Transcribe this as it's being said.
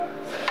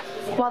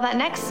While that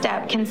next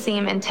step can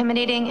seem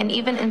intimidating and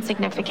even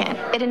insignificant,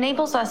 it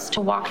enables us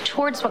to walk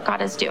towards what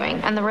God is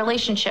doing and the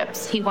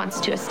relationships He wants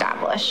to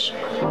establish.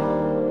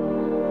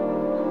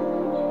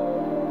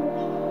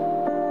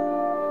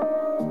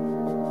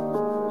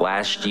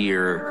 Last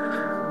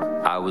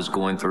year, I was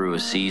going through a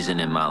season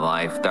in my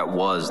life that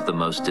was the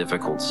most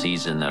difficult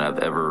season that I've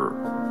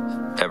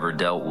ever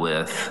dealt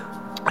with.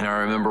 And I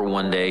remember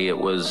one day, it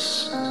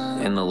was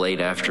in the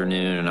late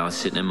afternoon, and I was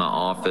sitting in my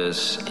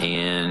office,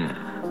 and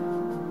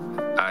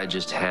I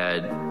just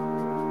had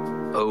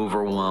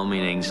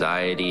overwhelming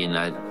anxiety, and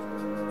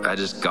I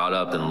just got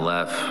up and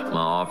left my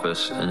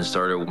office and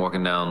started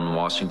walking down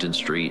Washington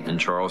Street in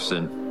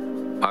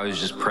Charleston. I was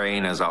just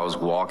praying as I was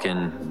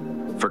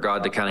walking for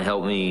God to kind of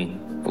help me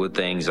with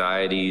the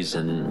anxieties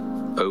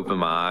and open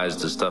my eyes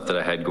to stuff that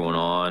I had going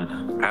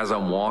on. As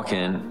I'm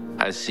walking,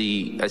 I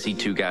see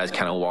two guys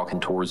kind of walking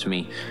towards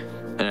me,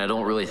 and I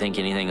don't really think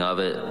anything of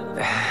it.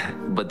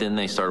 But then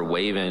they started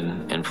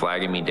waving and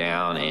flagging me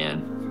down,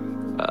 and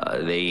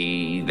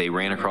they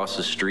ran across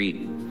the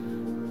street,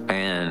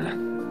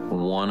 and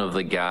one of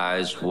the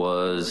guys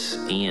was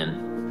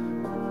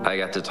Ian. I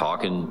got to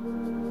talking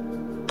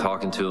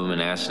to him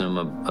and asking him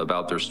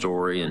about their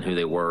story and who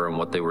they were and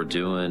what they were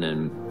doing,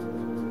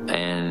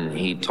 and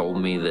he told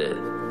me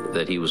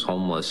that he was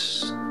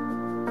homeless.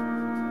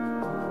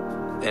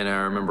 And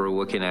I remember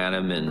looking at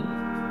him and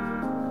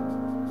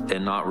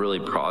not really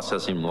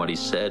processing what he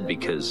said,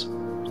 because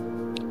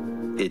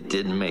it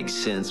didn't make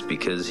sense,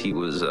 because he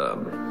was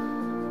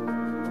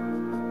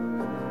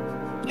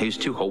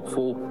too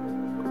hopeful.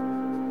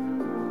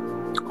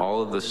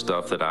 All of the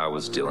stuff that I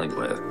was dealing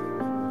with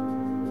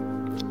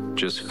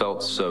just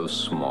felt so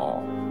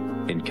small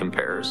in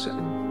comparison.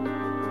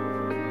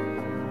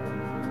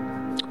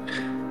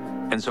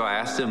 And so I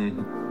asked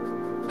him,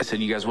 I said,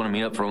 "You guys want to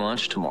meet up for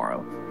lunch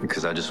tomorrow?"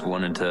 Because I just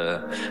wanted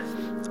to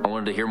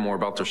hear more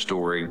about their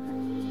story.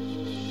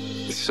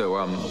 So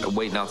I'm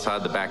waiting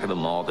outside the back of the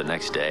mall the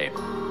next day,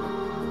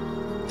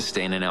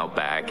 standing out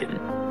back, and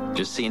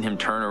just seeing him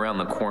turn around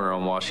the corner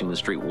on Washington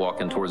Street,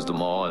 walking towards the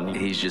mall, and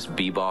he's just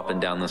bebopping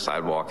down the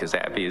sidewalk as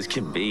happy as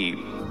can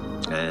be.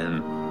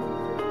 And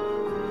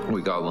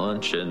we got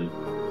lunch and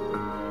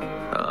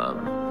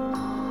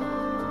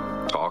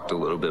talked a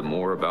little bit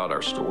more about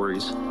our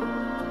stories.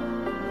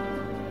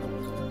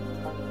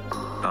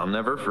 I'll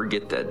never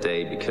forget that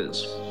day,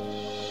 because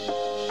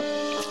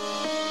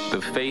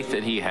the faith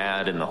that he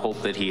had and the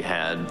hope that he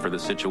had for the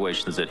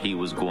situations that he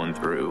was going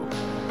through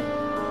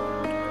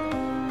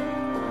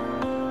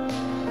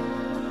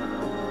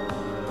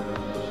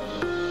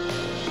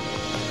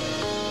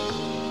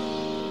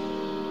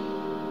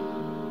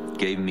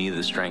gave me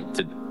the strength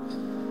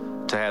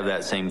to have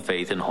that same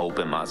faith and hope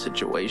in my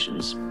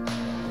situations.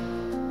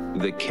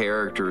 The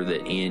character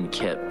that Ian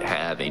kept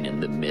having in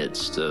the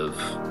midst of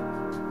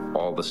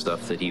all the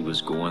stuff that he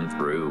was going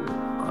through,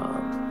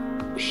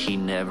 he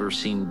never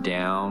seemed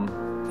down.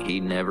 He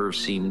never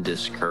seemed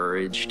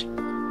discouraged.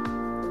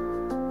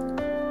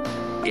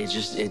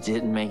 It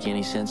didn't make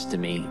any sense to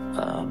me,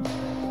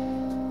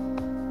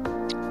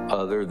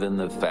 other than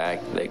the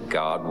fact that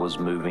God was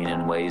moving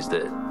in ways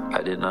that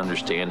I didn't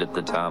understand at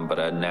the time, but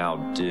I now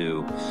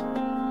do.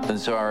 And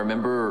so I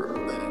remember,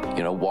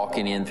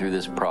 walking in through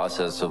this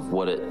process of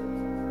what it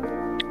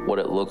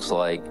looks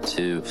like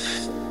to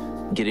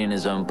get in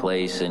his own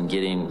place and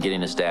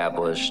getting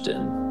established.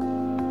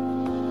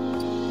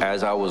 And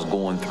as I was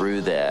going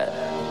through that,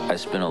 I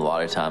spent a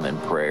lot of time in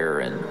prayer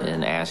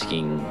and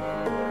asking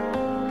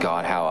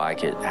God how I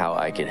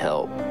could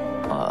help.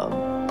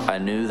 I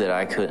knew that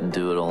I couldn't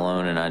do it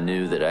alone, and I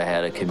knew that I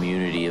had a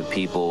community of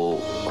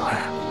people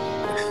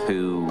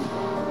who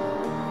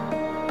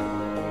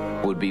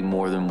would be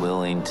more than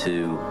willing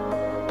to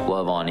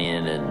love on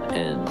Ian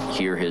and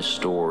hear his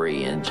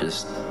story and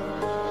just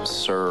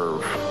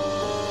serve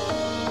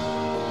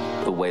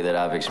the way that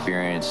I've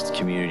experienced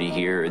community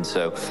here. And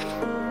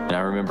I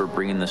remember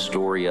bringing the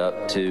story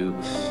up to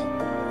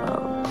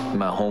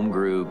my home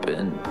group,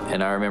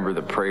 and I remember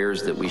the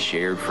prayers that we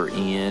shared for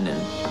Ian,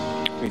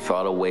 and we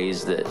thought of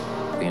ways that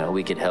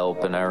we could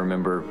help. And I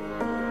remember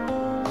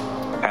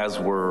as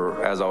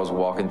I was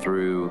walking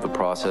through the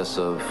process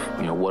of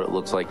what it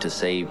looks like to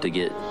save to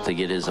get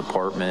his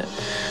apartment,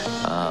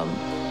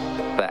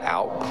 the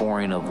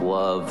outpouring of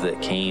love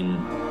that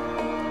came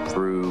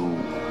through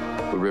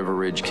the River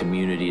Ridge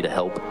community to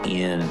help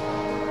Ian,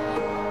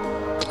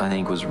 I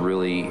think was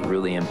really,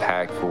 really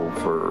impactful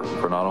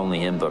for not only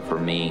him, but for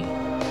me,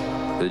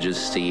 to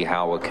just see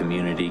how a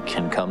community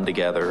can come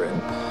together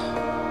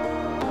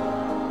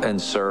and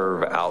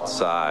serve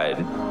outside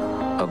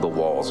of the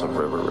walls of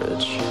River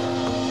Ridge.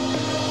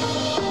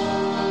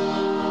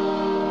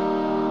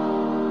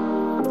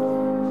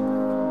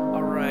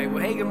 All right.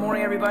 Well, hey, good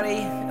morning,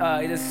 everybody.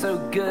 It is so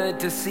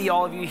good to see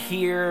all of you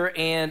here,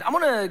 and I'm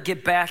going to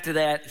get back to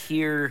that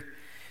here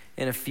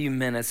in a few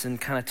minutes and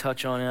kind of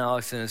touch on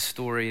Alex and his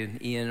story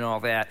and Ian and all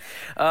that.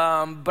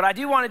 But I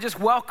do want to just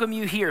welcome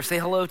you here. Say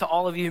hello to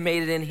all of you who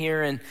made it in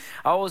here. And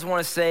I always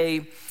want to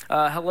say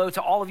hello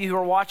to all of you who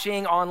are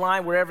watching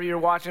online, wherever you're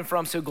watching from.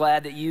 I'm so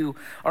glad that you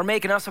are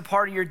making us a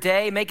part of your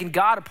day, making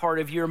God a part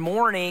of your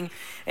morning.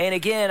 And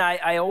again,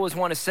 I always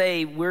want to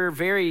say we're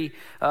very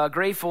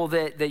grateful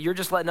that you're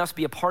just letting us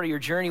be a part of your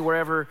journey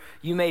wherever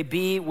you may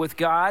be with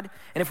God.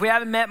 And if we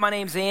haven't met, my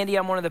name's Andy.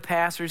 I'm one of the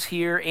pastors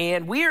here.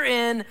 And we are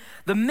in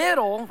the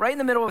middle, right in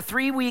the middle of a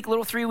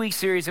little three-week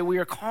series that we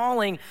are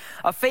calling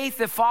A Faith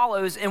That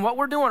Follows. And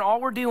what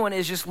all we're doing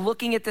is just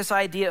looking at this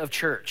idea of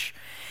church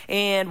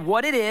and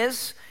what it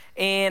is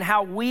and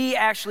how we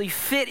actually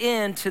fit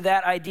into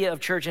that idea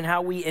of church and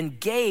how we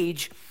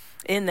engage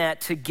in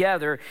that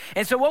together.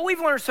 And so what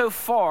we've learned so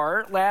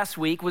far last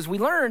week was we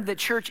learned that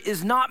church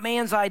is not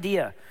man's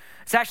idea.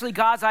 It's actually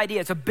God's idea.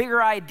 It's a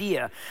bigger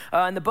idea.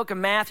 In the book of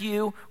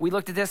Matthew, we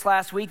looked at this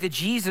last week, that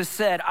Jesus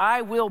said,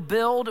 I will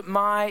build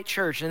my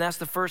church. And that's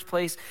the first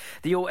place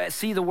that you'll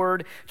see the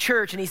word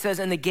church. And he says,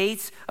 and the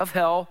gates of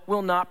hell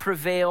will not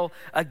prevail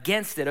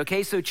against it.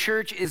 Okay, so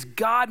church is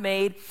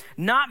God-made,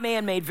 not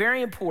man-made,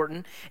 very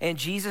important. And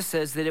Jesus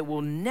says that it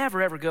will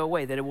never, ever go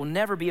away, that it will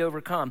never be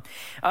overcome.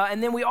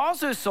 And then we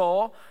also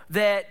saw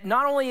that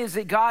not only is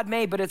it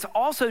God-made, but it's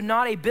also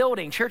not a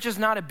building. Church is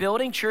not a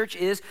building. Church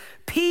is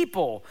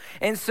people.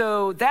 And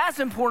so that's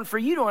important for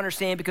you to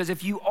understand, because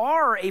if you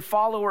are a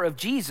follower of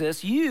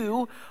Jesus,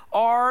 you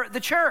are the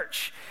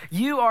church.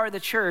 You are the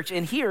church,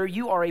 and here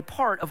you are a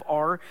part of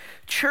our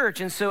church.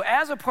 And so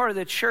as a part of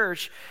the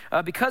church,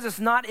 because it's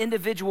not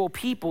individual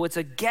people, it's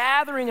a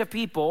gathering of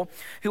people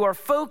who are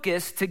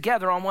focused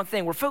together on one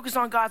thing. We're focused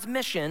on God's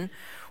mission,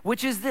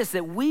 which is this,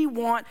 that we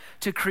want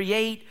to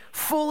create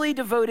fully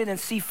devoted and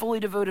see fully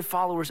devoted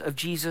followers of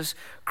Jesus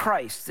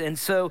Christ. And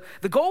so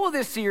the goal of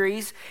this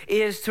series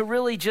is to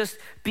really just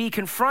be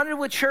confronted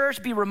with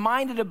church, be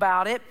reminded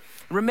about it,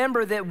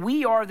 remember that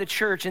we are the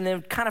church, and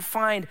then kind of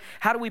find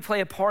how do we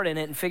play a part in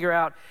it and figure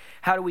out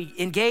how do we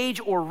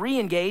engage or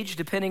re-engage,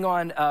 depending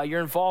on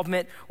your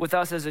involvement with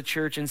us as a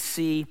church, and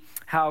see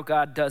how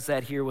God does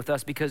that here with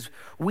us, because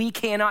we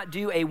cannot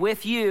do a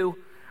with you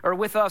or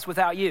with us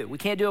without you. We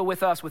can't do it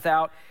with us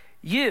without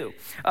you.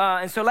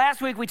 And so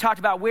last week we talked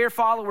about where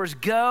followers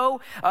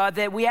go,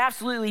 that we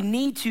absolutely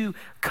need to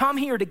come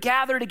here to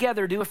gather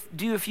together, do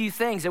a few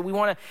things, that we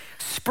want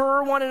to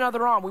spur one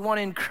another on. We want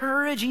to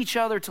encourage each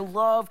other to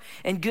love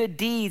and good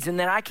deeds, and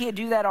that I can't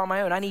do that on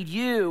my own. I need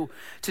you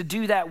to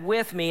do that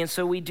with me. And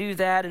so we do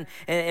that,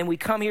 and we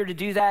come here to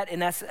do that,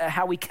 and that's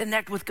how we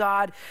connect with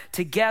God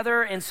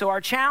together. And so our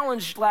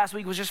challenge last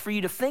week was just for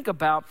you to think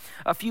about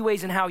a few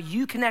ways in how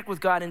you connect with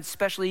God, and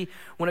especially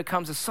when it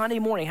comes to Sunday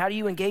morning. How do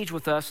you engage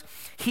with us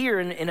here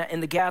in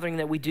the gathering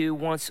that we do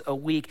once a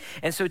week?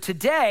 And so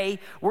today,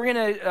 we're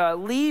going to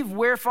leave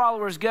where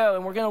followers go,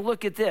 and we're going to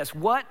look at this,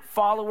 what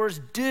followers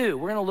do.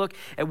 We're going to look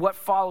at what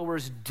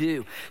followers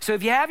do. So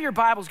if you have your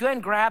Bibles, go ahead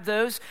and grab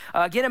those,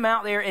 get them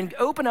out there, and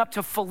open up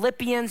to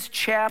Philippians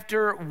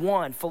chapter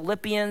 1.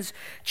 Philippians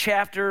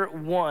chapter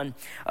 1.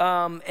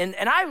 And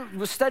I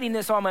was studying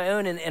this on my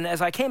own, and as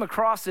I came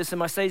across this in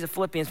my studies of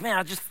Philippians, man,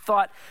 I just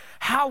thought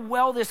how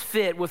well this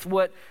fit with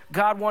what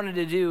God wanted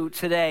to do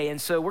today.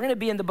 And so we're going to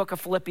be in the book of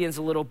Philippians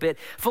a little bit.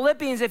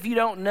 Philippians, if you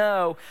don't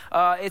know,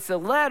 it's a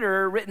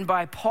letter written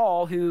by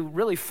Paul, who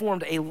really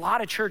formed a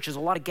lot of churches,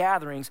 a lot of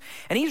gatherings.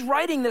 And he's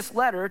writing this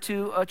letter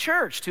to a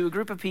church, to a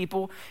group of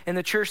people in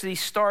the church that he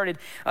started.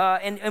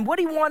 And what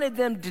he wanted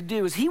them to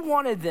do is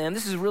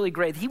this is really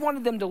great, he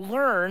wanted them to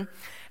learn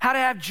how to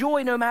have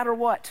joy no matter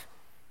what.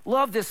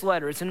 Love this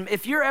letter. And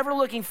if you're ever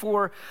looking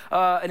for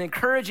an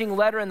encouraging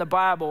letter in the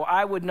Bible,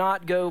 I would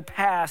not go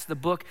past the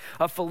book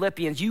of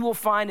Philippians. You will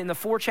find in the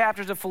 4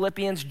 chapters of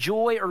Philippians,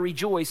 joy or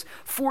rejoice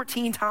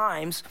 14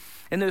 times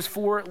in those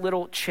 4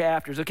 little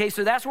chapters. Okay,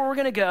 so that's where we're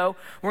going to go.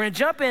 We're going to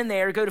jump in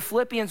there, go to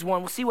Philippians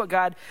 1. We'll see what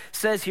God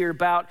says here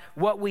about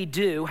what we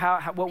do,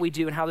 what we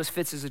do, and how this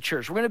fits as a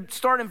church. We're going to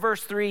start in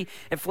verse 3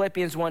 in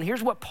Philippians 1.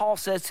 Here's what Paul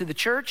says to the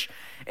church,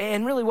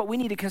 and really what we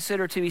need to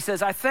consider too. He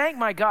says, I thank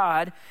my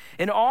God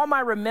in all my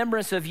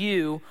remembrance of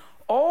you,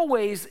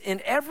 always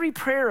in every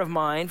prayer of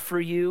mine for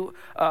you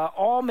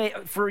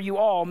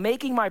all,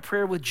 making my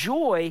prayer with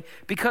joy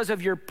because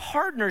of your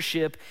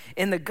partnership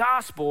in the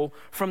gospel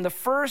from the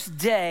first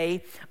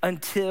day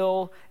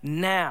until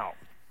now.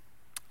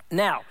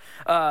 Now,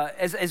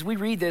 as we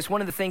read this, one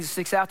of the things that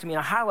sticks out to me,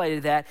 and I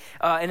highlighted that,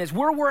 and as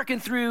we're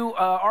working through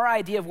our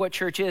idea of what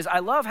church is, I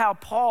love how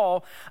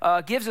Paul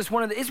gives us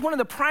it's one of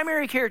the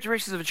primary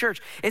characteristics of a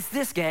church. It's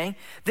this, gang,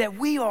 that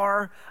we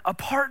are a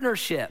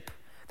partnership.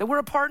 That we're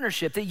a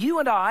partnership, that you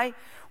and I,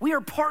 we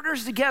are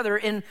partners together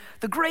in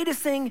the greatest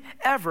thing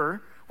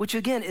ever, which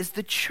again is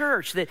the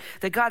church, that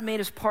God made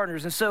us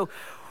partners. And so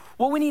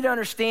what we need to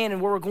understand, and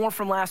where we're going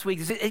from last week,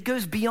 is it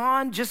goes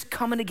beyond just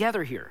coming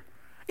together here.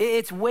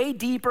 It's way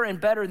deeper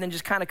and better than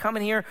just kind of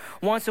coming here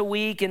once a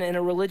week in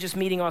a religious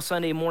meeting on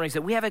Sunday mornings.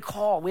 That we have a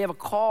call. We have a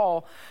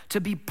call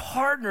to be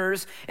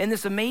partners in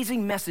this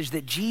amazing message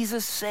that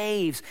Jesus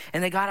saves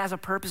and that God has a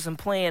purpose and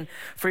plan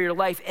for your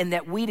life, and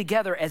that we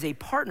together as a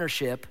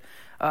partnership,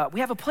 we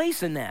have a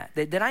place in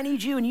that I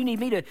need you and you need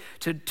me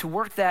to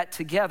work that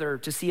together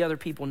to see other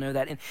people know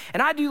that.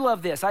 And I do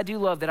love this. I do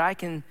love that I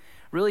can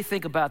really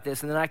think about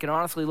this, and then I can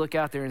honestly look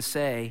out there and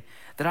say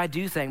that I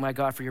do thank my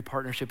God for your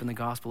partnership in the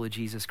gospel of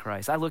Jesus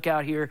Christ. I look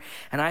out here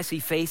and I see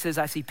faces,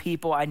 I see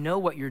people. I know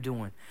what you're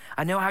doing.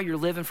 I know how you're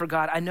living for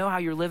God. I know how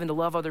you're living to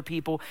love other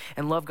people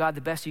and love God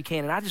the best you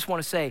can. And I just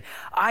want to say,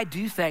 I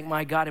do thank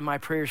my God in my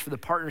prayers for the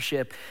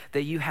partnership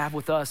that you have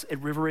with us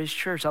at River Ridge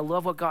Church. I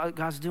love what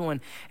God's doing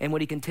and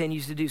what he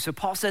continues to do. So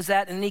Paul says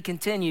that, and then he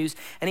continues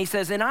and he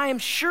says, and I am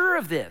sure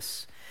of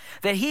this,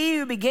 that he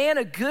who began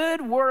a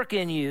good work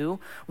in you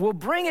will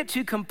bring it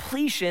to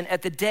completion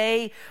at the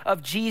day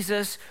of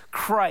Jesus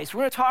Christ.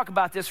 We're going to talk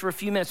about this for a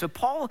few minutes. So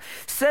Paul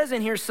says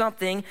in here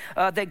something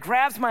that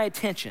grabs my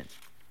attention.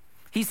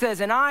 He says,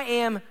 and I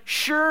am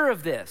sure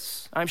of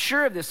this. I'm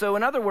sure of this. So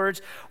in other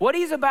words, what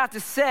he's about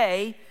to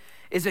say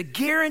is a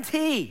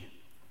guarantee.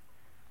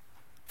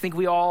 I think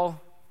we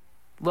all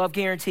love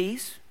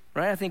guarantees.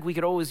 Right? I think we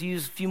could always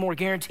use a few more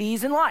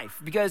guarantees in life,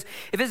 because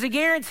if it's a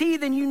guarantee,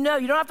 then you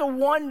don't have to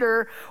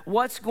wonder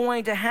what's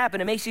going to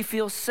happen. It makes you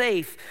feel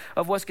safe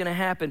of what's going to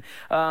happen.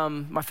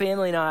 My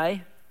family and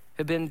I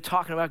have been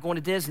talking about going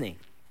to Disney.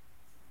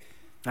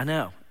 I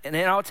know. And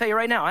I'll tell you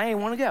right now, I ain't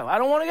want to go. I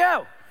don't want to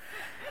go.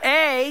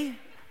 A,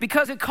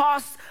 because it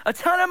costs a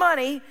ton of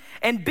money,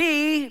 and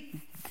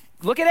B,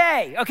 look at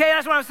A. Okay,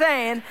 that's what I'm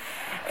saying.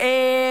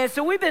 And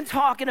so we've been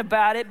talking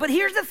about it, but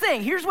here's the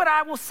thing. Here's what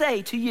I will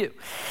say to you.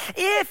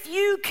 If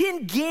you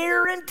can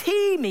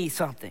guarantee me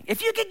something,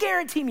 if you can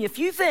guarantee me a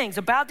few things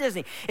about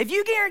Disney, if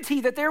you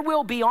guarantee that there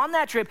will be on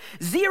that trip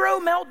 0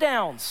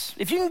 meltdowns,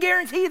 if you can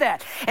guarantee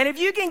that, and if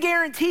you can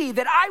guarantee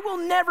that I will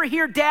never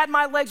hear, Dad,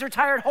 my legs are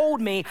tired,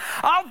 hold me,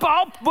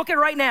 I'll book it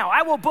right now.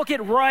 I will book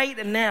it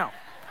right now.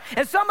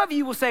 And some of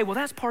you will say, well,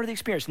 that's part of the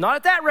experience. Not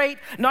at that rate,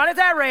 not at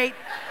that rate.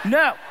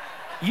 No,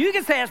 you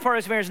can say that's part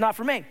of the experience, not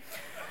for me.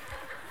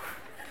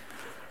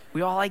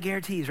 We all like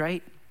guarantees,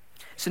 right?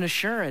 It's an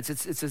assurance.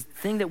 It's a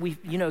thing that we,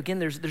 again,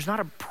 there's not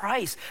a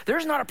price.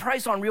 There's not a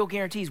price on real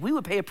guarantees. We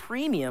would pay a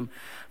premium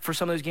for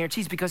some of those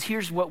guarantees, because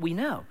here's what we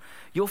know.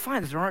 You'll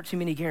find that there aren't too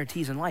many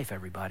guarantees in life,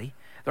 everybody.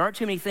 There aren't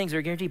too many things that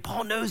are guaranteed.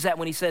 Paul knows that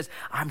when he says,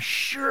 I'm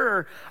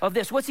sure of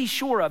this. What's he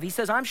sure of? He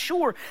says, I'm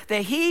sure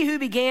that he who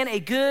began a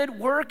good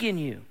work in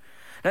you.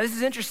 Now, this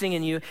is interesting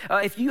in you.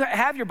 If you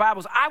have your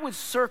Bibles, I would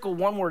circle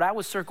one word. I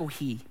would circle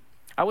he.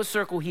 I would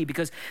circle he,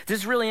 because this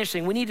is really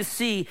interesting. We need to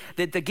see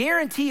that the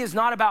guarantee is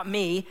not about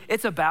me,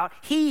 it's about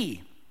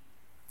he.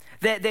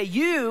 That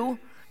you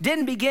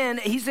didn't begin,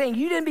 he's saying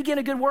you didn't begin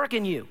a good work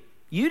in you.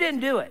 You didn't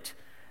do it.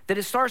 That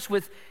it starts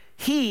with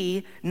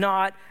he,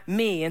 not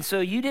me. And so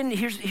you didn't,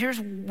 here's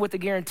what the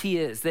guarantee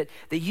is, that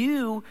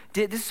you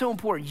did, this is so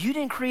important, you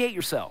didn't create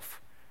yourself.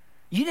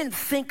 You didn't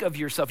think of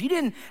yourself. You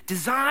didn't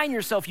design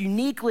yourself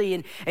uniquely,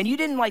 and you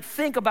didn't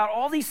think about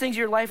all these things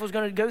your life was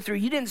going to go through.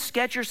 You didn't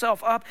sketch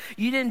yourself up.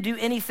 You didn't do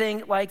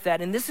anything like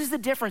that. And this is the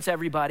difference,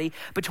 everybody,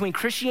 between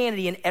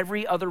Christianity and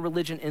every other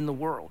religion in the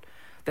world.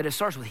 That it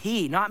starts with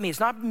he, not me. It's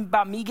not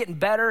about me getting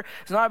better.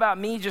 It's not about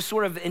me just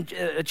sort of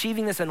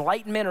achieving this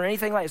enlightenment or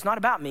anything like that. It's not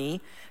about me.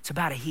 It's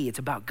about a he. It's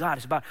about God.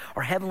 It's about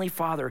our Heavenly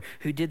Father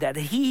who did that.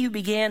 The he who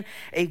began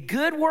a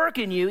good work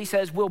in you, he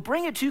says, will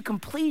bring it to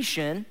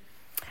completion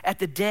at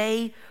the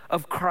day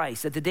of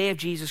Christ, at the day of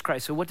Jesus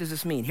Christ. So what does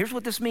this mean? Here's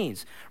what this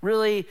means.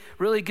 Really,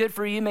 really good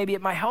for you. Maybe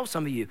it might help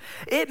some of you.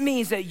 It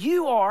means that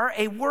you are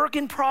a work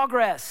in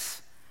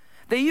progress,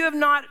 that you have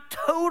not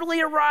totally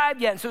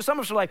arrived yet. And so some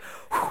of us are like,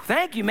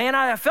 thank you, man.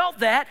 I felt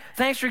that.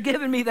 Thanks for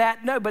giving me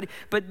that. No, but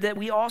that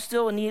we all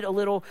still need a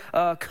little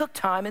cook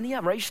time in the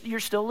oven, right?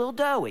 You're still a little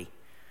doughy.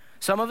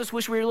 Some of us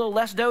wish we were a little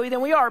less doughy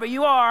than we are, but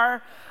you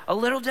are a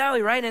little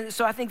doughy, right? And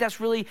so I think that's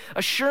really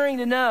assuring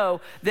to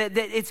know that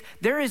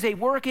there is a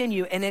work in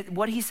you, and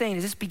what he's saying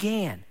is this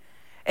began.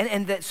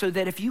 And that so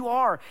that if you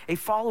are a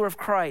follower of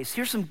Christ,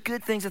 here's some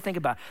good things to think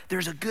about.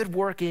 There's a good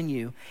work in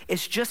you.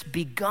 It's just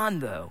begun,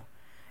 though.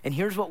 And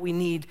here's what we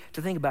need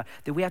to think about,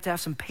 that we have to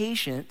have some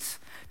patience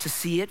to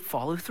see it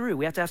follow through.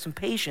 We have to have some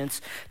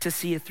patience to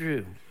see it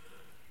through.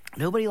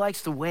 Nobody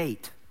likes to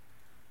wait.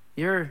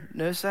 You ever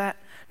notice that?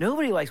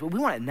 Nobody likes, we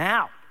want it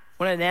now.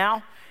 Want it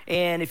now?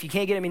 And if you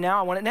can't get it me now,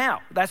 I want it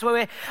now. That's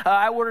why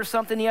I ordered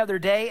something the other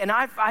day, and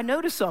I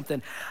noticed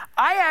something.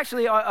 I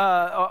actually,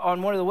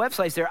 on one of the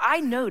websites there,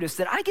 I noticed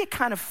that I get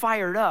kind of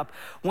fired up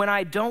when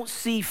I don't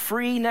see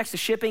free next to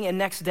shipping and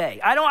next day.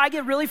 I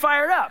get really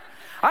fired up.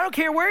 I don't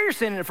care where you're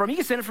sending it from. You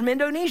can send it from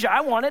Indonesia.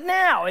 I want it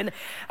now. And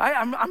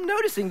I'm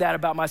noticing that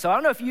about myself. I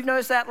don't know if you've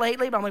noticed that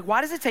lately, but I'm like,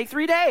 why does it take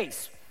 3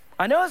 days?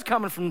 I know it's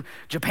coming from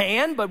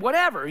Japan, but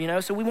whatever,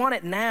 so we want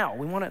it now.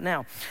 We want it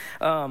now.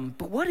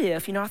 But what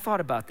if, I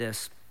thought about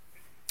this.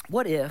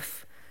 What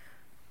if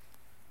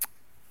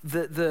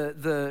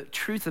the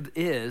truth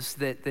is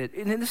that,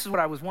 and this is what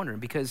I was wondering,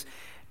 because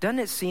doesn't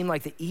it seem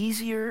like the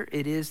easier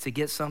it is to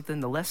get something,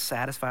 the less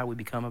satisfied we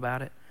become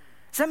about it?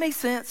 Does that make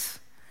sense?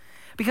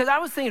 Because I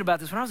was thinking about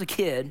this when I was a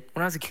kid,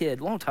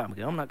 a long time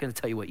ago, I'm not going to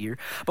tell you what year,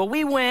 but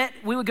we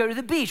would go to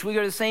the beach. We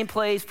go to the same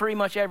place pretty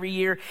much every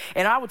year.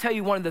 And I will tell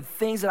you one of the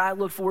things that I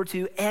look forward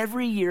to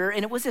every year,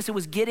 and it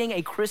was getting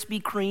a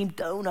Krispy Kreme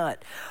donut.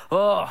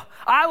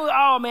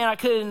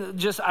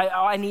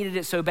 I needed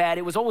it so bad.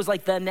 It was always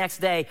like the next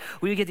day,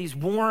 we would get these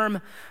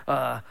warm,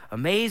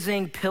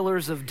 amazing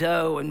pillars of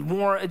dough and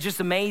more just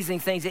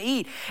amazing things to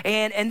eat.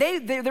 And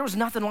there was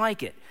nothing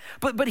like it.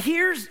 But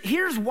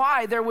here's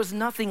why there was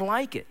nothing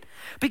like it.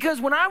 Because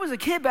when I was a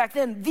kid back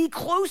then, the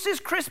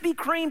closest Krispy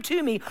Kreme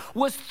to me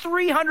was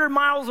 300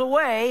 miles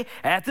away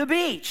at the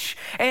beach.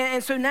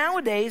 And so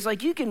nowadays,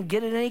 like, you can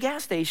get it at any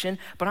gas station,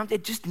 but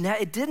it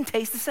didn't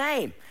taste the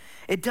same.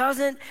 It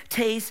doesn't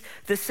taste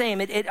the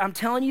same. I'm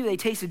telling you, they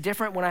tasted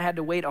different when I had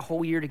to wait a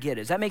whole year to get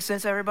it. Does that make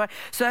sense to everybody?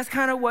 So that's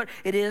kind of what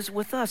it is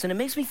with us. And it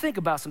makes me think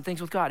about some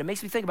things with God. It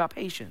makes me think about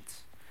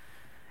patience.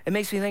 It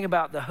makes me think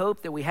about the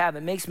hope that we have.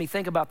 It makes me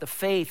think about the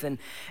faith and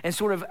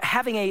sort of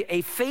having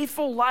a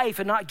faithful life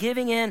and not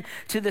giving in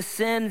to the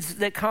sins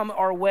that come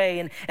our way.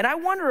 And I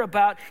wonder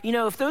about,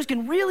 if those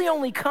can really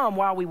only come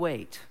while we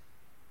wait.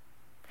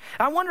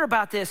 I wonder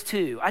about this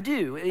too. I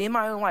do, in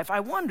my own life.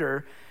 I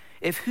wonder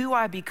if who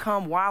I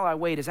become while I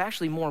wait is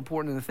actually more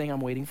important than the thing I'm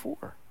waiting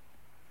for.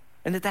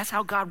 And that's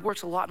how God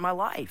works a lot in my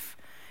life.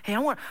 Hey,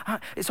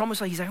 it's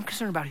almost like he's like, I'm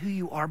concerned about who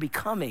you are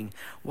becoming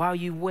while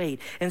you wait.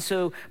 And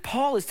so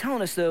Paul is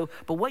telling us, though,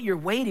 but what you're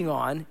waiting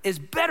on is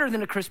better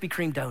than a Krispy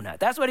Kreme donut.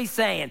 That's what he's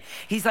saying.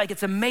 He's like,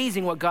 it's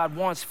amazing what God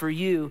wants for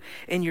you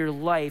in your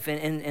life.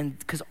 And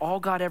because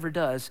all God ever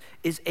does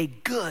is a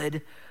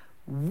good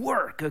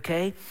work,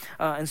 okay?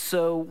 And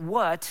so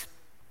what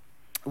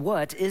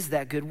is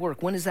that good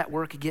work? When does that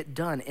work get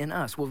done in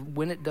us? Well,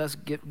 when it does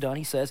get done,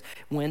 he says,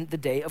 when the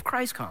day of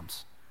Christ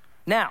comes.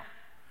 Now,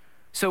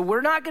 so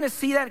we're not going to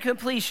see that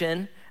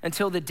completion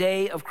until the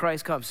day of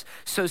Christ comes.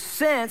 So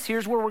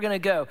here's where we're going to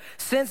go.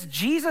 Since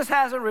Jesus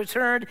hasn't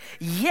returned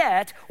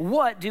yet,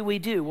 what do we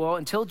do? Well,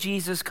 until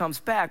Jesus comes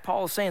back,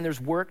 Paul is saying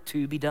there's work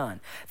to be done.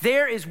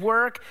 There is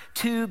work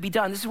to be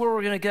done. This is where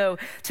we're going to go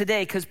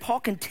today, because Paul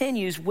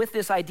continues with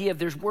this idea of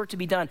there's work to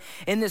be done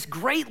in this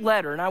great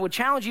letter. And I would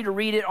challenge you to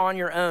read it on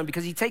your own,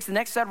 because he takes the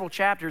next several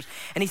chapters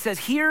and he says,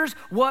 here's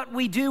what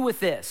we do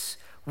with this.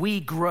 We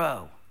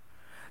grow.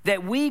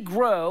 That we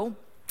grow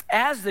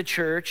as the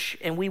church,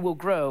 and we will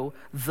grow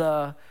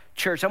the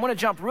church. I want to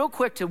jump real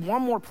quick to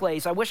one more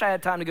place. I wish I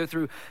had time to go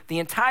through the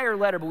entire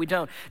letter, but we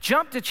don't.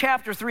 Jump to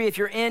chapter 3 if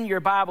you're in your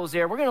Bibles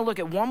there. We're going to look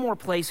at one more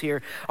place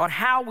here on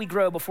how we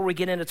grow before we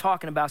get into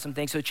talking about some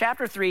things. So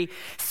chapter 3,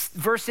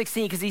 verse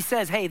 16, because he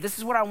says, hey, this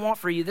is what I want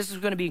for you. This is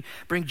going to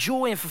bring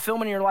joy and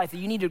fulfillment in your life, that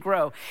you need to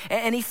grow.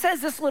 And he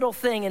says this little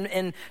thing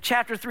in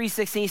chapter 3,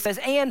 16. He says,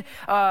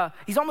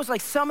 he's almost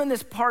like summing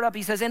this part up.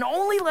 He says, and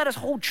only let us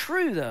hold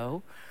true,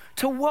 though,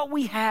 to what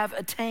we have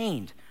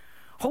attained.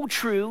 Hold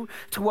true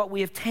to what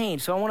we have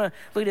attained. So I want to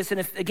look at this.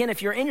 And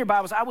if you're in your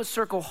Bibles, I would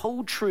circle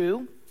hold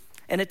true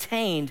and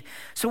attained.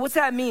 So what's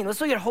that mean? Let's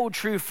look at hold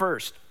true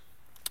first.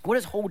 What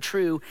does hold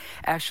true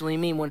actually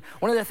mean? One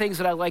of the things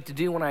that I like to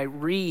do when I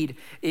read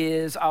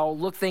is I'll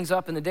look things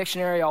up in the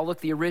dictionary. I'll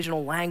look the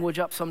original language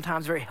up.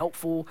 Sometimes very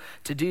helpful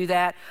to do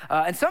that.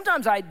 And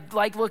sometimes I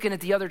like looking at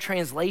the other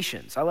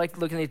translations.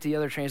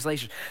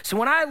 So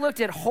when I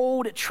looked at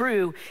hold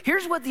true,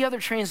 here's what the other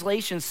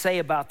translations say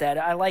about that.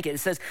 I like it. It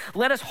says,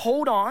 let us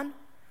hold on,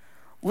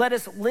 let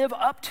us live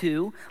up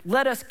to,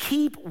 let us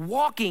keep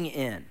walking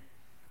in.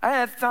 I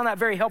have found that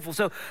very helpful.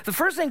 So the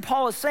first thing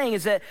Paul is saying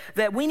is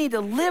that we need to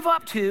live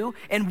up to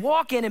and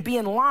walk in and be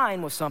in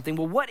line with something.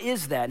 Well, what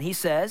is that? And he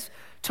says,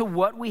 to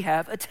what we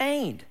have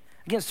attained.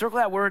 Again, circle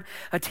that word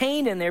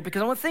attained in there,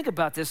 because I want to think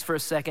about this for a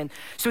second.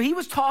 So he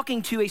was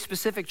talking to a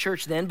specific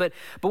church then, but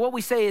what we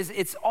say is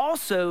it's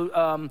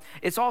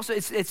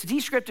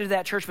descriptive to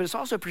that church, but it's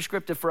also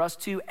prescriptive for us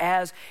too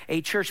as a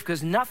church,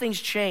 because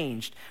nothing's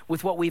changed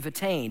with what we've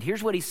attained.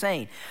 Here's what he's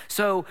saying.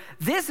 So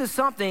this is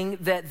something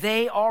that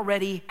they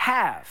already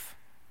have.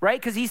 Right?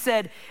 Because he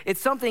said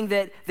it's something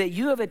that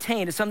you have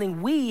attained. It's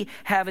something we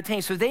have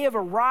attained. So they have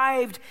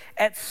arrived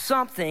at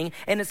something,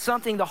 and it's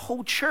something the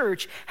whole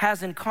church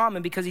has in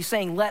common, because he's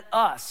saying, let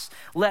us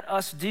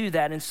do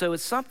that. And so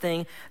it's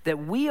something that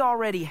we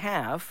already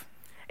have,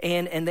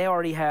 and they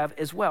already have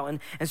as well.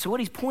 And so what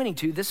he's pointing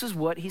to, this is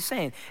what he's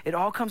saying. It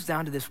all comes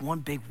down to this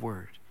one big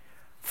word,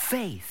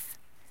 faith.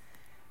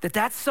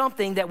 That's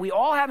something that we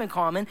all have in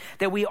common,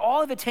 that we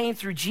all have attained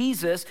through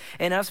Jesus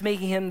and us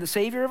making him the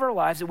Savior of our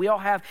lives, that we all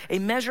have a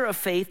measure of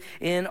faith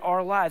in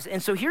our lives.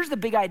 And so here's the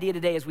big idea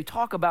today as we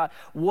talk about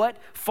what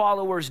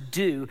followers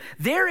do.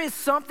 There is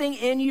something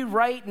in you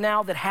right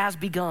now that has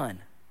begun.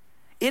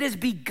 It has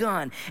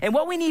begun. And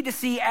what we need to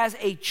see as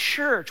a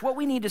church, what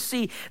we need to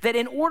see that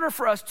in order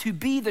for us to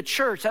be the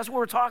church, that's what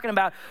we're talking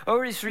about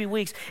over these 3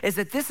 weeks, is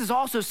that this is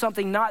also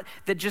something not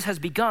that just has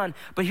begun,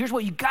 but here's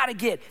what you got to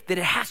get, that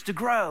it has to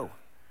grow.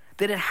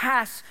 that it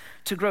has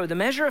to grow. The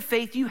measure of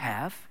faith you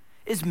have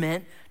is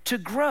meant to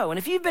grow. And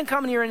if you've been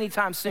coming here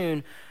anytime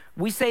soon,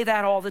 we say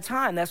that all the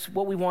time. That's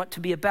what we want to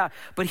be about.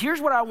 But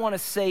here's what I want to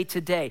say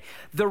today.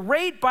 The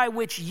rate by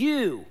which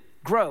you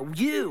grow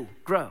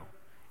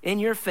in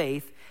your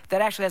faith,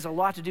 that actually has a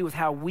lot to do with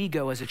how we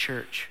go as a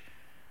church.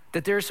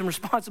 That there's some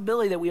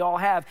responsibility that we all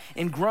have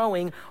in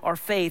growing our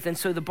faith. And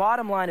so the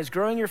bottom line is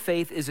growing your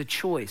faith is a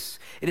choice.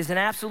 It is an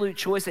absolute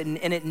choice, and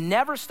it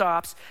never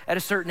stops at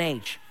a certain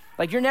age.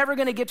 Like, you're never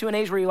going to get to an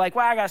age where you're like,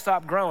 well, I got to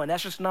stop growing.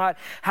 That's just not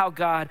how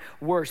God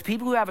works.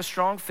 People who have a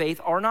strong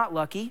faith are not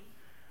lucky.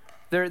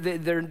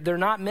 They're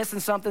not missing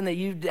something that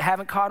you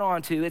haven't caught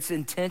on to. It's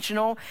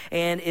intentional,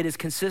 and it is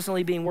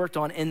consistently being worked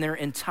on in their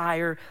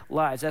entire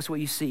lives. That's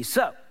what you see.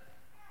 So,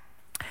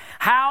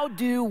 how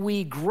do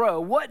we grow?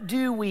 What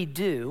do we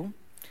do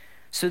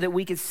so that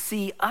we can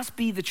see us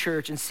be the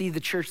church and see the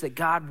church that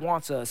God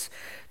wants us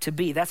to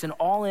be? That's an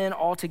all-in,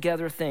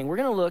 all-together thing. We're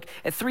going to look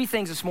at 3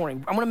 things this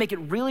morning. I'm going to make it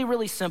really,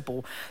 really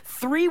simple.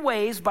 3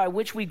 ways by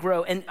which we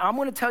grow, and I'm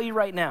going to tell you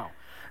right now,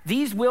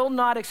 these will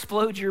not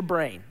explode your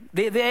brain.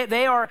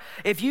 They are,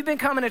 if you've been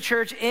coming to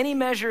church any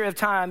measure of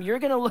time, you're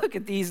going to look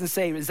at these and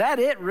say, is that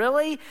it,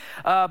 really?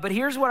 But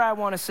here's what I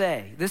want to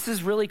say. This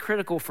is really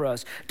critical for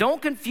us.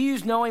 Don't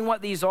confuse knowing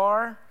what these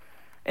are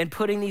and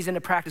putting these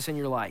into practice in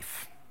your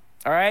life.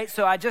 All right?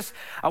 So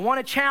I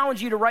want to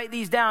challenge you to write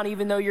these down,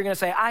 even though you're going to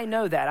say, I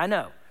know that, I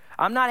know.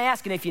 I'm not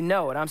asking if you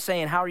know it. I'm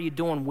saying, how are you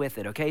doing with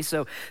it, okay?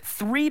 So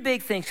 3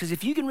 big things, because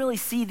if you can really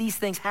see these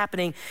things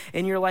happening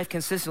in your life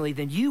consistently,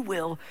 then you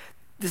will.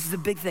 This is a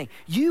big thing.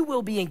 You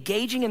will be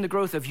engaging in the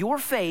growth of your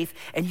faith,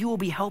 and you will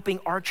be helping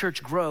our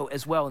church grow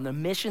as well in the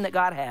mission that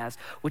God has,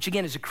 which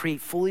again is to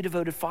create fully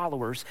devoted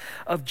followers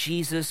of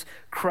Jesus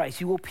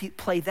Christ. You will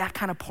play that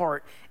kind of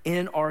part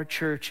in our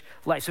church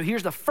life. So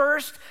here's the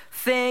first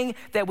thing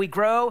that we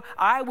grow.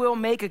 I will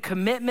make a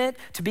commitment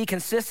to be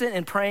consistent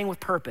in praying with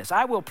purpose.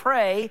 I will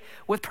pray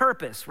with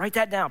purpose. Write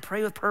that down.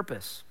 Pray with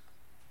purpose.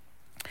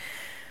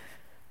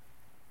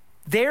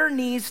 There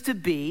needs to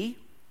be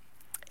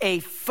a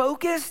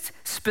focused,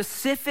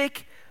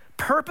 specific,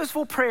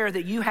 purposeful prayer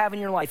that you have in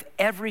your life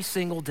every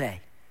single day.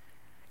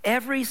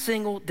 Every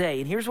single day.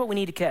 And here's what we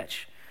need to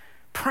catch.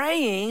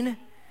 Praying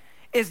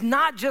is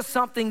not just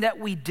something that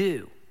we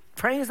do.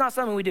 Praying is not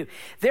something we do.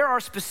 There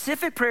are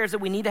specific prayers that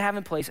we need to have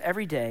in place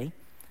every day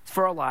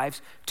for our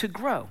lives to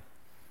grow.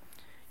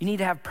 You need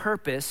to have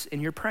purpose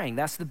in your praying.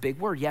 That's the big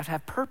word. You have to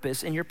have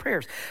purpose in your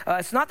prayers.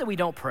 It's not that we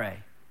don't pray.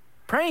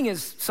 Praying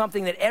is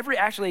something that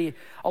actually,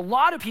 a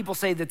lot of people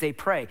say that they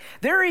pray.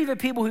 There are even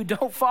people who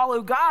don't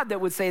follow God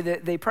that would say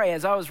that they pray.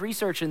 As I was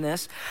researching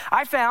this,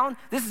 I found,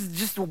 this is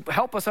just to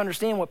help us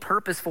understand what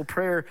purposeful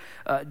prayer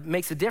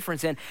makes a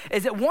difference in,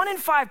 is that 1 in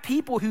 5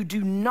 people who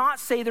do not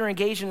say they're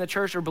engaged in the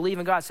church or believe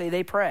in God say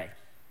they pray.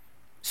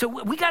 So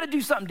we got to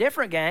do something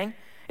different, gang.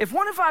 If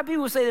 1 in 5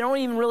 people say they don't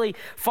even really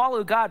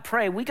follow God,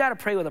 pray, we got to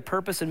pray with a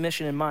purpose and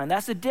mission in mind.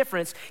 That's the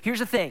difference. Here's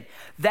the thing.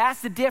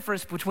 That's the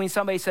difference between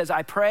somebody who says,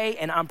 I pray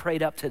and I'm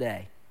prayed up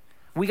today.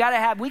 We got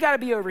to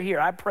be over here.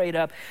 I prayed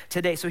up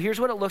today. So here's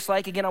what it looks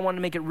like. Again, I want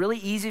to make it really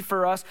easy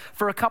for us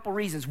for a couple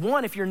reasons.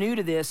 1, if you're new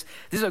to this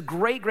is a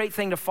great, great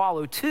thing to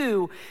follow.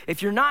 2,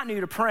 if you're not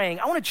new to praying,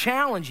 I want to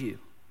challenge you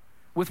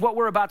with what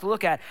we're about to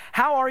look at.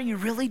 How are you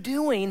really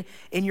doing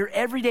in your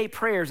everyday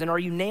prayers, and are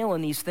you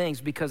nailing these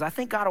things? Because I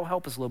think God will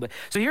help us a little bit.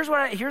 So here's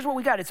what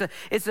we got. It's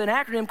an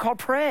acronym called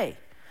PRAY.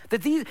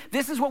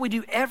 This is what we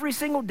do every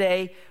single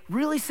day.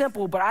 Really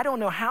simple, but I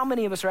don't know how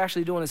many of us are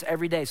actually doing this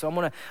every day. So I'm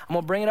gonna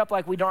bring it up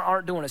like we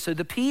aren't doing it. So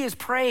the P is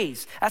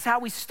praise. That's how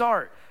we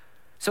start.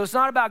 So it's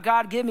not about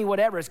God, give me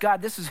whatever. It's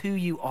God, this is who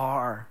you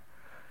are.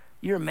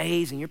 You're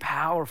amazing. You're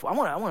powerful. I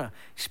want to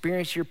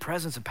experience your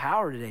presence and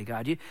power today,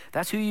 God.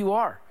 That's who you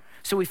are.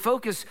 So we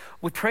focus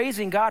with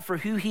praising God for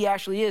who he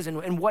actually is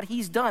and what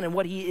he's done and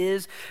what he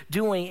is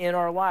doing in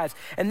our lives.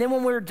 And then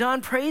when we're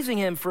done praising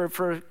him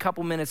for a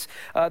couple minutes,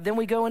 then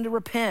we go into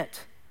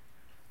repent.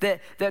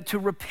 That to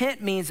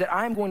repent means that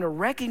I'm going to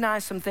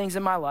recognize some things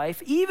in my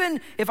life. Even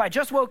if I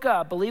just woke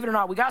up, believe it or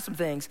not, we got some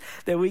things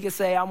that we can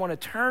say, I want to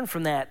turn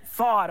from that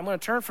thought. I'm going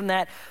to turn from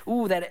that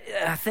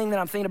thing that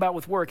I'm thinking about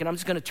with work, and I'm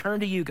just going to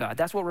turn to you, God.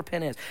 That's what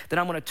repent is. That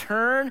I'm going to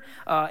turn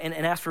and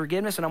ask for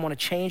forgiveness, and I want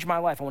to change my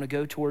life. I want to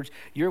go towards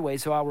your way.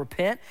 So I'll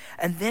repent.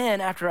 And then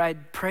after I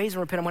praise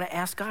and repent, I'm going to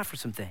ask God for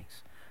some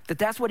things.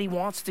 That's what he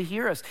wants to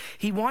hear us.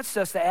 He wants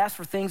us to ask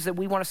for things that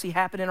we want to see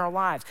happen in our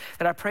lives.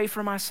 That I pray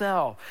for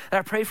myself, that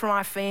I pray for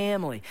my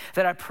family,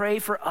 that I pray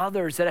for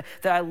others, that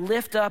I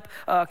lift up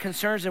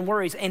concerns and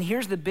worries. And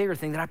here's the bigger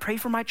thing, that I pray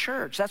for my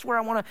church. That's where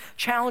I want to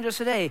challenge us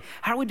today.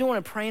 How are we doing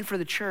in praying for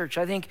the church?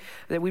 I think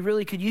that we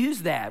really could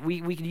use that. We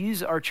could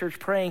use our church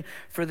praying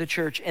for the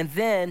church. And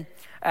then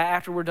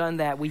after we're done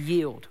that, we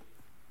yield.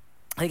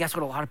 I think that's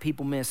what a lot of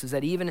people miss, is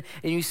that and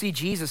you see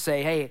Jesus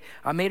say, hey,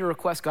 I made a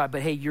request, God,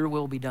 but hey, your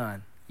will be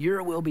done.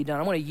 Your will be done.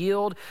 I want to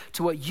yield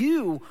to what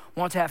you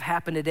want to have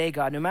happen today,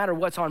 God. No matter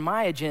what's on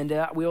my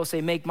agenda, we will say,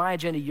 make my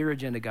agenda your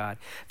agenda, God.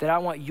 That I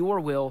want your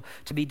will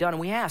to be done.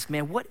 And we ask,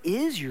 man, what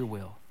is your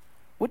will?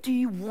 What do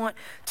you want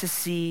to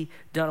see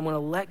done? I'm going to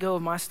let go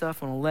of my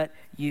stuff. I'm going to let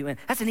you in.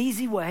 That's an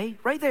easy way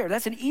right there.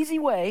 That's an easy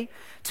way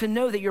to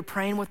know that you're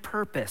praying with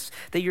purpose,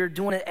 that you're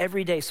doing it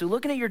every day. So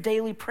looking at your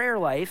daily prayer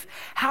life,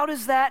 how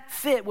does that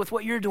fit with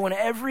what you're doing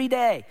every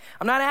day?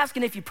 I'm not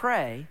asking if you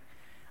pray.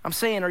 I'm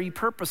saying, are you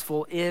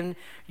purposeful in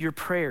your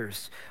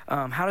prayers?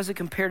 How does it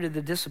compare to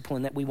the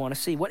discipline that we want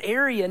to see? What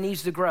area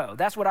needs to grow?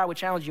 That's what I would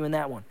challenge you in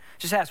that one.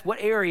 Just ask, what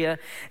area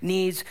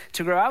needs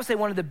to grow? I would say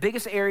one of the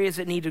biggest areas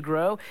that need to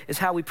grow is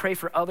how we pray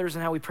for others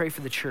and how we pray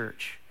for the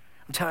church.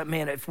 I'm telling you,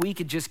 man, if we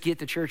could just get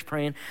the church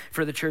praying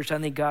for the church, I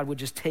think God would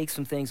just take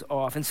some things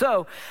off. And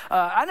so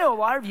I know a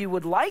lot of you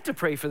would like to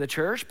pray for the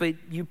church, but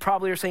you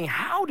probably are saying,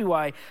 how do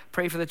I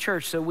pray for the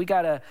church? So we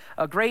got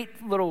a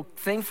great little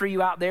thing for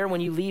you out there.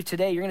 When you leave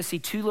today, you're going to see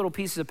two little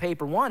pieces of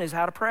paper. One is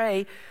how to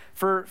pray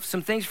for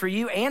some things for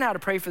you and how to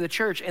pray for the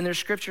church. And there's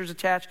scriptures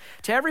attached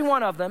to every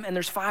one of them, and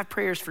there's 5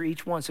 prayers for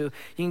each one. So you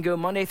can go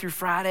Monday through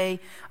Friday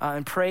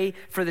and pray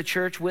for the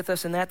church with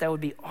us in that. That would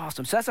be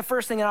awesome. So that's the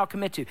first thing that I'll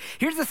commit to.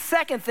 Here's the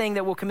second thing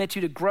that we'll commit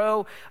to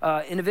grow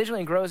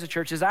individually and grow as a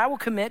church is I will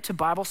commit to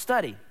Bible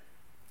study.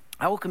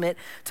 I will commit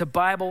to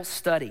Bible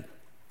study.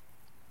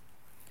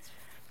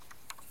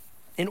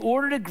 In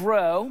order to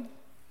grow,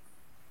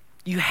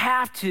 you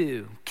have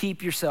to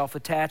keep yourself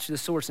attached to the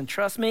source. And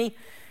trust me,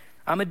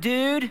 I'm a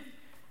dude.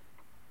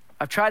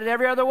 I've tried it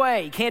every other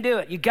way. You can't do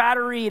it. You got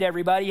to read,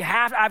 everybody.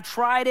 I've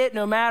tried it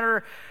no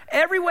matter,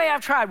 every way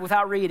I've tried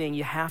without reading.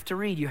 You have to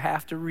read. You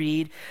have to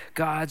read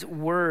God's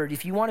word.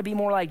 If you want to be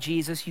more like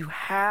Jesus, you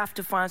have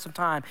to find some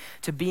time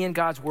to be in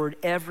God's word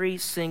every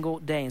single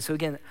day. And so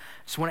again,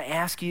 I want to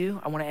ask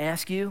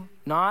you,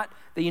 not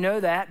that you know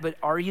that, but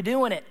are you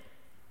doing it?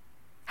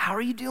 How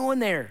are you doing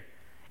there?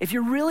 If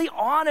you're really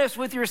honest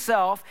with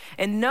yourself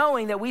and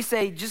knowing that we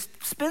say just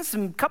spend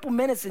some couple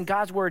minutes in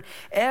God's word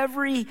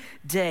every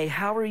day,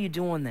 how are you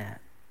doing that?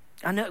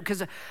 I know,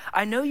 because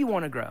I know you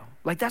want to grow.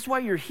 Like, that's why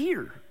you're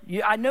here.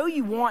 I know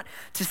you want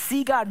to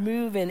see God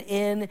moving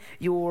in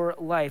your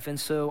life. And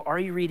so are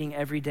you reading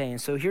every day? And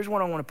so here's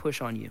what I want to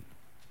push on you.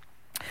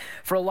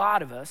 For a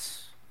lot of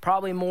us,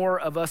 probably more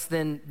of us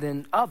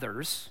than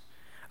others,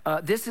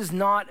 this is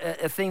not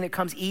a thing that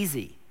comes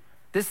easy.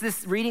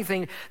 This reading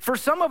thing, for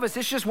some of us,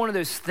 it's just one of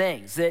those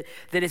things that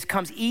it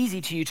comes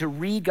easy to you to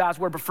read God's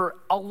word. But for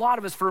a lot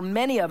of us, for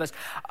many of us,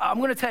 I'm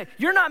going to tell you,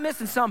 you're not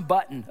missing some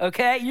button,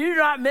 okay? You're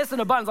not missing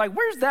a button. It's like,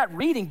 where's that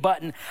reading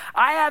button?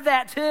 I have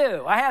that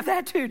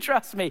too,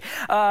 trust me.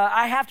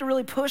 I have to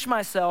really push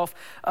myself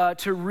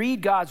to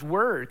read God's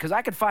word because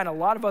I could find a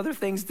lot of other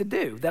things to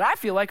do that I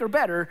feel like are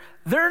better.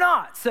 They're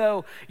not.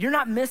 So you're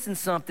not missing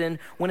something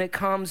when it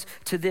comes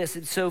to this.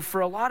 And so for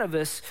a lot of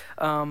us,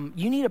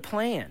 you need a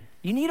plan.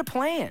 You need a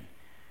plan.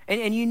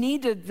 And you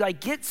need to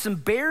get some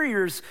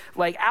barriers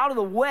out of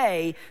the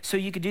way so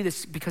you could do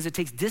this because it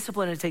takes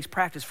discipline and it takes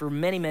practice for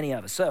many, many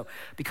of us. So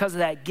because of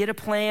that, get a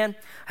plan,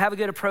 have a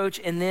good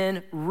approach, and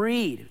then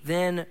read.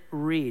 And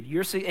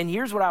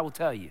here's what I will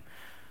tell you.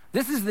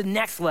 This is the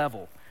next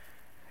level.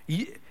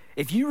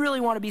 If you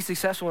really want to be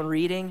successful in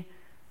reading,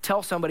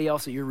 tell somebody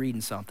else that you're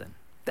reading something.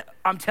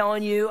 I'm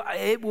telling you,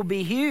 it will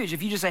be huge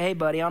if you just say, hey,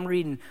 buddy, I'm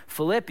reading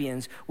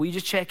Philippians. Will you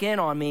just check in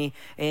on me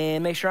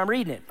and make sure I'm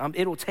reading it?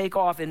 It'll take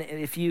off, and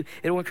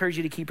it'll encourage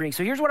you to keep reading.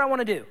 So here's what I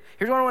want to do.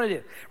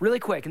 Really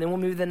quick, and then we'll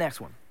move to the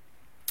next one.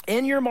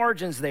 In your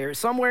margins there,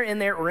 somewhere in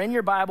there, or in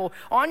your Bible,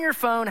 on your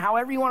phone,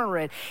 however you want to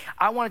read,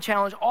 I want to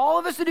challenge all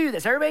of us to do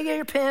this. Everybody get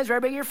your pens,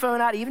 everybody get your phone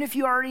out, even if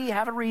you already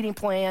have a reading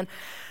plan,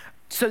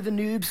 so the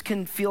noobs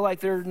can feel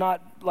like they're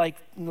not,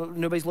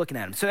 nobody's looking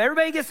at them. So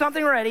everybody get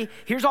something ready.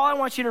 Here's all I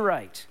want you to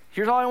write.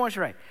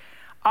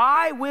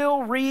 I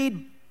will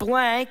read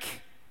blank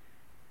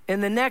in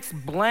the next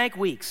blank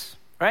weeks,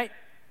 right?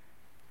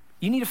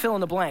 You need to fill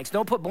in the blanks.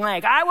 Don't put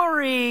blank. I will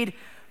read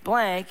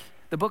blank,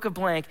 the book of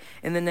blank,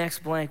 in the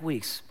next blank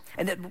weeks.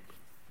 And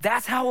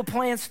that's how a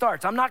plan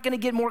starts. I'm not going to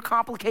get more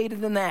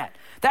complicated than that.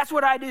 That's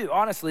what I do,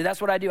 honestly.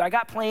 That's what I do. I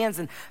got plans,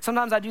 and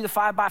sometimes I do the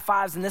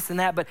 5x5s and this and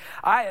that, but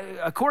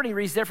Courtney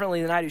reads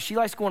differently than I do. She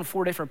likes going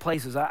 4 different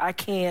places. I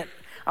can't.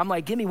 I'm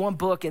like, give me one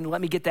book and let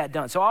me get that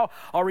done. So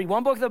I'll read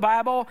one book of the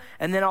Bible,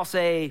 and then I'll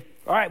say,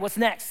 all right, what's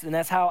next? And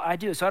that's how I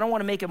do it. So I don't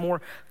want to make it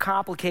more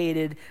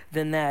complicated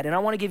than that. And I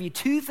want to give you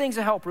 2 things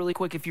of help really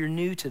quick if you're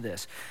new to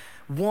this.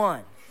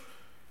 1,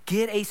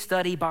 get a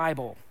study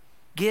Bible.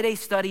 Get a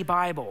study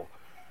Bible.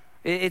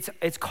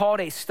 It's called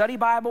a study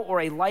Bible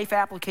or a life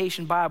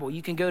application Bible.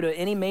 You can go to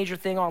any major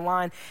thing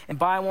online and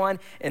buy one,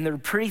 and they're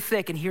pretty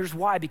thick, and here's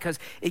why. Because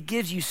it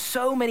gives you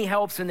so many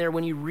helps in there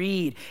when you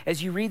read.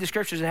 As you read the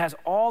scriptures, it has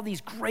all these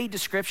great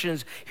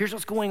descriptions. Here's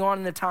what's going on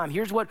in the time.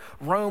 Here's what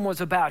Rome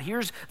was about.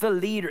 Here's the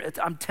leader.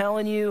 I'm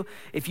telling you,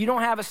 if you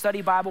don't have a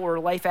study Bible or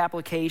a life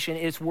application,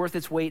 it's worth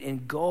its weight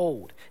in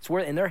gold.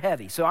 And they're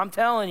heavy. So I'm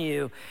telling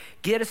you,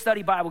 get a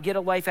study Bible, get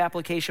a life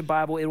application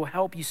Bible. It will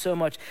help you so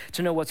much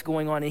to know what's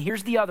going on. And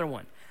here's the other one.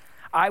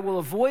 I will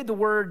avoid the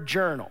word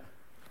journal.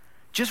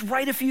 Just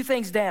write a few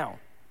things down.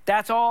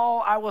 That's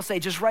all I will say.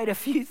 Just write a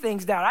few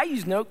things down. I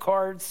use note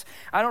cards.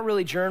 I don't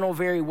really journal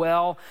very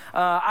well.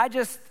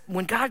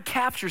 When God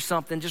captures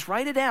something, just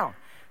write it down.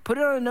 Put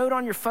it on a note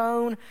on your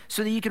phone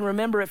so that you can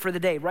remember it for the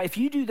day, right? If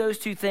you do those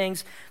two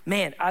things,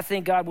 man, I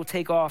think God will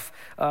take off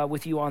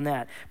with you on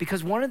that.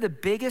 Because one of the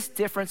biggest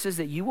differences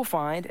that you will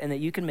find and that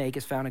you can make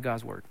is found in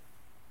God's word.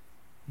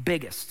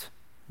 Biggest.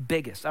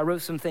 I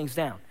wrote some things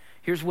down.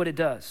 Here's what it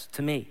does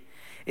to me.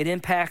 It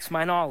impacts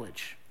my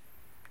knowledge.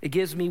 It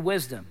gives me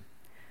wisdom.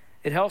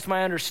 It helps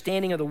my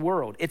understanding of the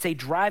world. It's a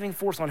driving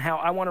force on how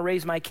I want to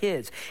raise my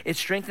kids. It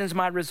strengthens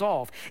my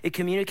resolve. It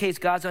communicates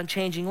God's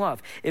unchanging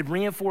love. It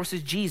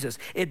reinforces Jesus.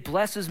 It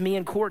blesses me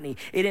and Courtney.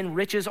 It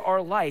enriches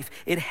our life.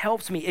 It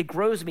helps me. It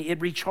grows me. It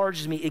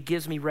recharges me. It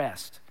gives me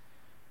rest.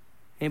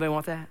 Anybody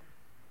want that?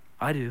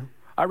 I do.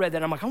 I read that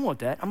and I'm like, I want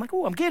that. I'm like,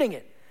 oh, I'm getting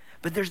it.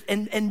 But there's,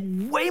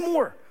 and way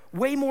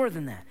more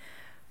than that.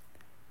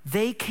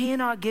 They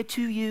cannot get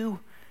to you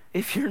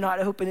if you're not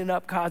opening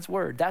up God's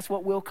word. That's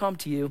what will come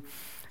to you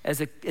as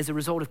a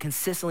result of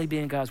consistently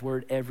being in God's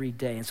word every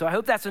day. And so I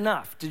hope that's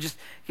enough to just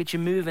get you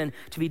moving,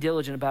 to be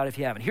diligent about it if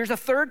you haven't. Here's the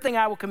third thing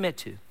I will commit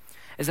to,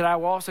 is that I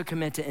will also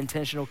commit to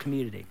intentional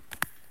community.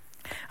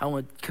 I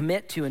want to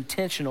commit to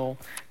intentional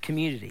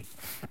community.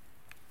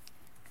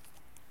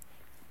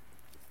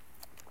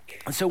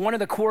 And so one of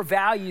the core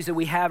values that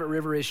we have at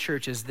River Ridge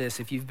Church is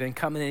this. If you've been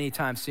coming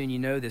anytime soon, you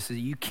know this, is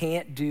you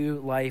can't do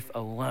life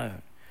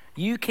alone.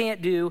 You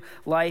can't do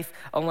life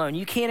alone.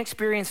 You can't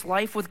experience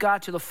life with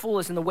God to the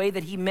fullest in the way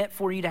that he meant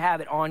for you to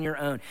have it on your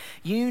own.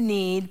 You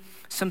need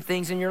some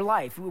things in your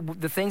life,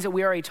 the things that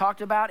we already talked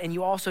about, and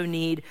you also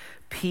need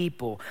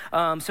people.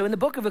 So in the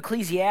book of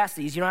Ecclesiastes,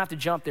 you don't have to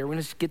jump there. We're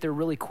going to get there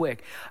really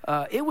quick.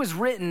 It was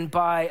written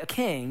by a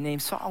king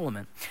named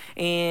Solomon.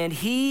 And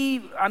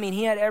he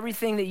had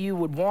everything that you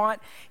would want.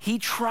 He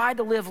tried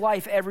to live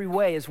life every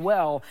way as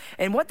well.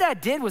 And what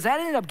that did was that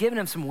ended up giving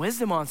him some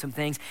wisdom on some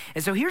things.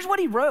 And so here's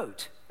what he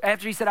wrote.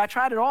 After he said, I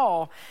tried it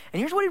all. And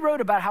here's what he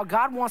wrote about how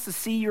God wants to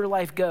see your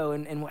life go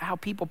and how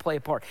people play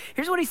a part.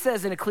 Here's what he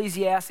says in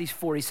Ecclesiastes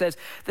 4. He says,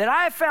 that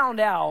I have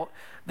found out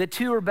that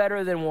two are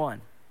better than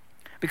one,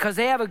 because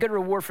they have a good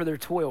reward for their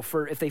toil.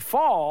 For if they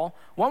fall,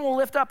 one will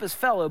lift up his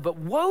fellow, but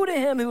woe to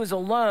him who is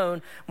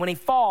alone when he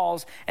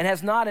falls and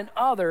has not an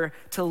other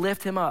to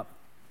lift him up.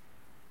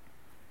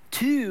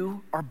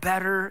 Two are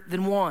better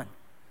than one.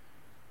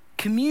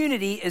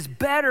 Community is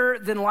better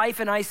than life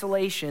in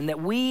isolation, that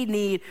we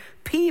need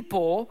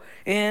people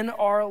in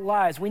our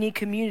lives. We need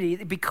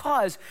community,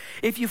 because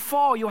if you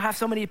fall, you'll have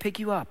somebody to pick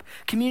you up.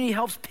 Community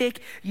helps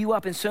pick you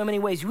up in so many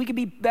ways. We can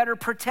be better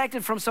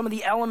protected from some of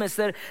the elements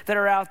that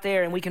are out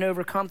there, and we can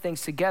overcome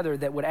things together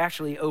that would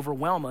actually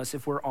overwhelm us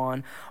if we're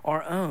on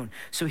our own.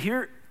 So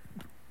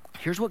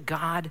here's what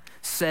God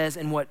says,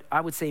 and what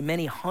I would say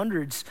many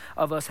hundreds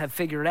of us have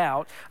figured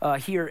out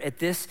here at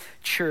this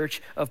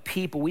church of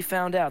people. We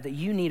found out that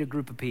you need a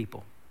group of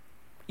people.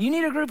 You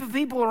need a group of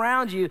people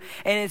around you,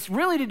 and it's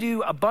really to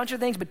do a bunch of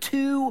things, but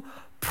two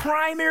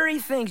primary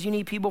things you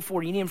need people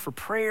for. You need them for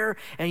prayer,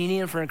 and you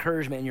need them for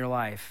encouragement in your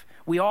life.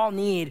 We all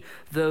need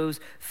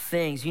those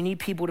things. You need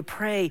people to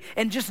pray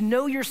and just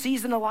know your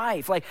season of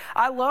life. Like,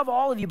 I love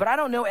all of you, but I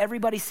don't know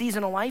everybody's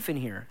season of life in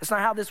here. That's not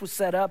how this was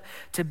set up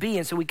to be.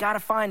 And so we got to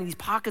find these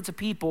pockets of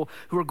people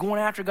who are going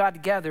after God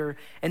together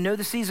and know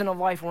the season of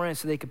life we're in,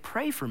 so they could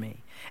pray for me.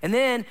 And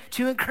then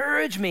to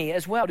encourage me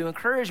as well, to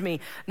encourage me,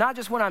 not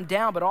just when I'm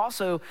down, but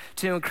also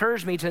to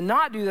encourage me to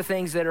not do the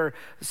things that are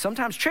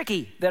sometimes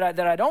tricky, that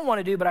I don't want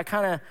to do, but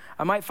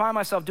I might find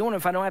myself doing it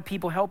if I don't have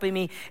people helping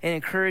me and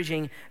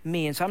encouraging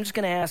me. And so I'm just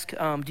going to ask,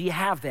 do you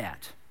have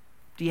that?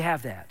 Do you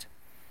have that?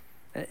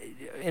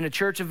 In a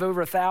church of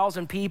over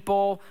 1,000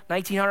 people,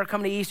 1,900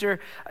 coming to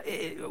Easter,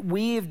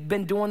 we've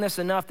been doing this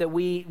enough that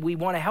we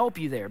want to help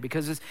you there,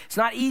 because it's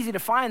not easy to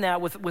find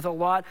that with a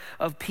lot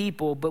of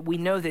people, but we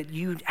know that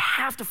you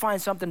have to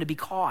find something to be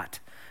caught,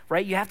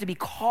 right? You have to be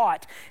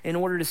caught in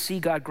order to see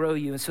God grow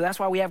you. And so that's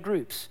why we have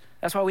groups.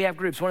 That's why we have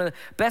groups. One of the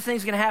best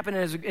things that can happen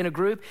in a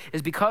group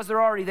is, because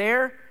they're already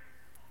there,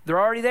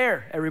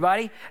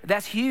 everybody.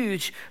 That's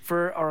huge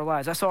for our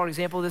lives. I saw an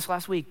example of this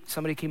last week.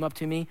 Somebody came up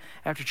to me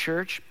after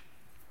church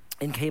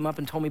and came up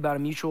and told me about a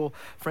mutual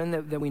friend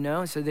that we know,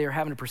 and said they were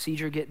having a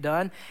procedure get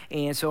done.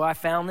 And so I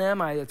found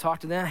them, I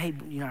talked to them, hey,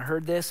 I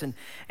heard this,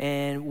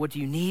 and what do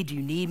you need? Do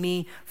you need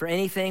me for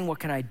anything? What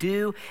can I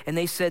do? And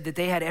they said that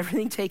they had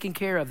everything taken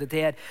care of, that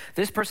they had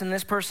this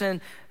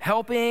person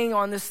helping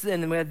on this,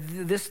 and we had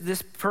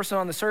this person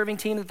on the serving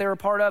team that they were a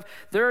part of.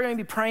 They're going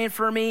to be praying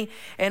for me,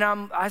 and I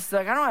was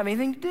like, I don't have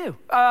anything to do.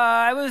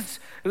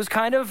 It was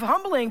kind of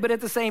humbling, but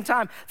at the same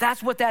time,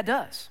 that's what that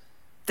does.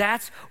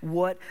 That's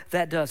what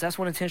that does. That's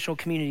what intentional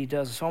community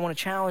does. So I want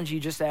to challenge you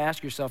just to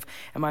ask yourself,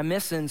 am I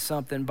missing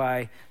something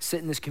by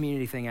sitting this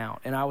community thing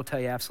out? And I will tell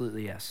you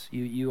absolutely yes.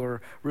 You are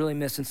really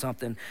missing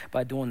something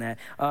by doing that.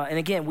 And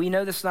again, we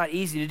know this is not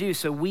easy to do,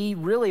 so we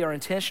really are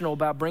intentional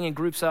about bringing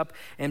groups up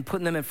and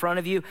putting them in front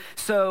of you.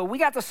 So we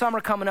got the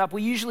summer coming up.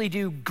 We usually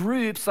do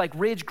groups like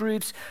Ridge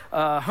groups,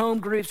 home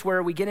groups,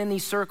 where we get in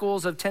these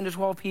circles of 10 to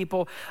 12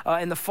 people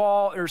in the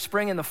fall, or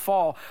spring and the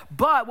fall.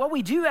 But what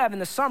we do have in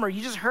the summer,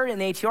 you just heard it in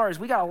the ATR, is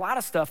we got a lot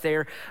of stuff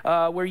there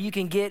where you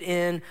can get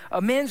in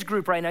a men's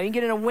group right now. You can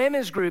get in a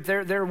women's group.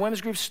 There are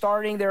women's groups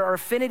starting. There are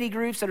affinity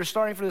groups that are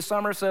starting for the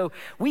summer. So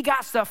we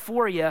got stuff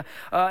for you.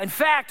 In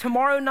fact,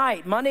 tomorrow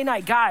night, Monday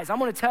night, guys, I'm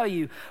going to tell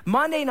you,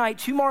 Monday night,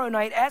 tomorrow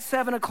night at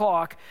 7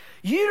 o'clock,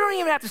 you don't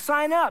even have to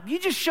sign up. You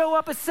just show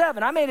up at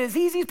 7. I made it as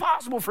easy as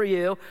possible for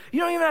you. You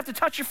don't even have to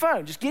touch your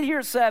phone. Just get here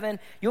at 7.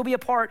 You'll be a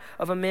part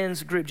of a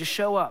men's group. Just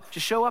show up.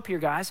 Just show up here,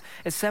 guys,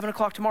 at 7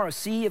 o'clock tomorrow.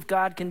 See if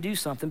God can do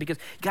something, because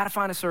you got to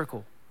find a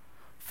circle.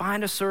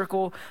 Find a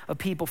circle of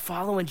people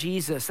following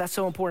Jesus. That's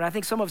so important. I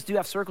think some of us do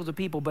have circles of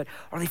people, but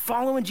are they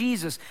following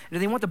Jesus? Do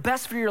they want the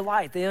best for your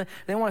life? They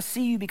want to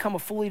see you become a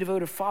fully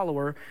devoted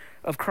follower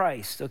of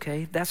Christ,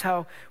 okay? That's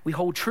how we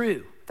hold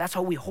true. That's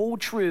how we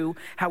hold true,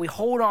 how we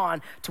hold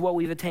on to what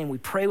we've attained. We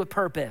pray with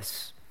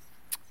purpose.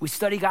 We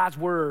study God's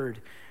word,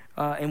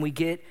 and we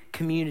get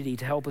community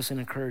to help us and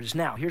encourage us.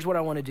 Now, here's what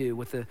I want to do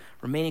with the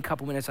remaining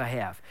couple minutes I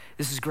have.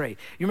 This is great.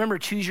 You remember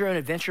Choose Your Own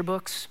Adventure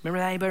books? Remember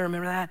that? Anybody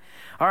remember that?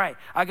 All right,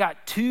 I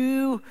got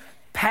 2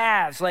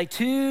 paths, like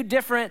 2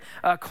 different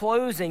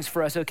closings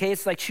for us, okay?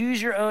 It's like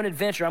choose your own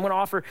adventure. I'm going to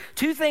offer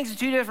 2 things to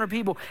 2 different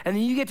people, and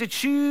then you get to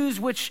choose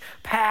which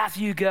path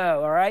you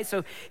go, all right?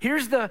 So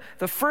here's the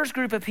first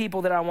group of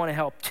people that I want to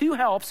help. 2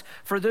 helps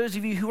for those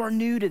of you who are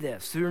new to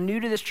this,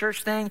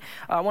 church thing.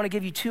 I want to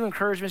give you 2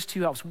 encouragements,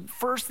 2 helps.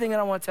 First thing that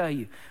I want to tell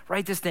you,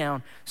 write this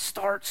down,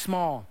 start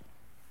small.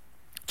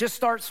 Just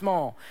start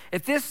small.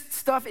 If this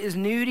stuff is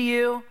new to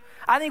you,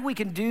 I think we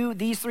can do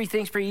these 3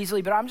 things pretty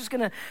easily, but I'm just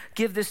going to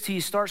give this to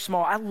you. Start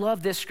small. I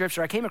love this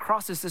scripture. I came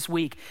across this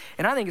week,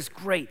 and I think it's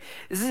great.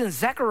 This is in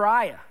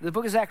Zechariah. The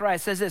book of Zechariah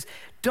says this: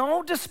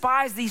 don't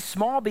despise these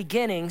small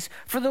beginnings,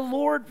 for the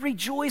Lord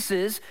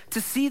rejoices to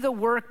see the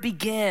work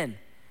begin.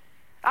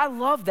 I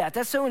love that.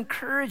 That's so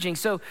encouraging.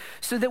 So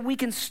that we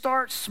can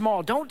start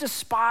small. Don't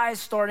despise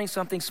starting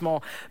something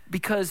small,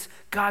 because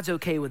God's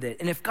okay with it.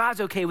 And if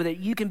God's okay with it,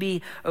 you can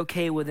be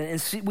okay with it.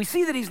 And we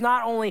see that he's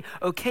not only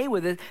okay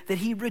with it, that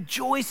he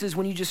rejoices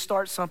when you just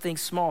start something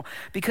small.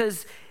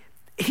 Because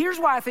here's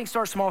why I think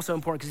start small is so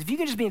important. Because if you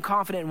can just be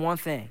confident in one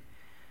thing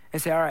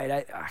and say, all right,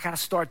 I got to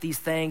start these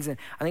things. And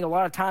I think a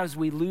lot of times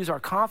we lose our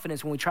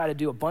confidence when we try to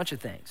do a bunch of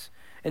things.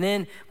 And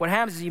then what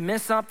happens is you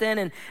miss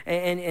something,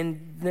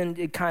 and then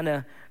it kind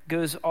of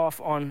goes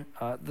off on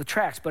the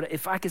tracks. But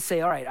if I could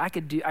say, all right, I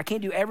can't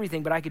do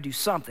everything, but I could do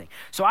something.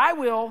 So I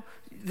will.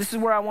 This is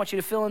where I want you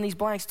to fill in these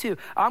blanks too.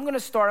 I'm going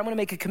to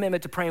make a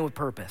commitment to praying with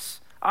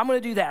purpose. I'm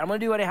going to do that. I'm going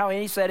to do it how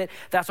Andy said it.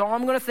 That's all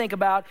I'm going to think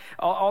about.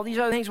 All these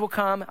other things will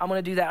come. I'm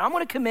going to do that. I'm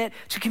going to commit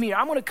to community.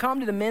 I'm going to come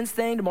to the men's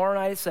thing tomorrow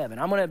night at 7.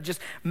 I'm going to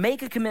just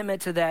make a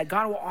commitment to that.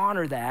 God will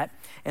honor that.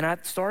 And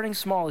starting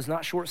small is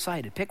not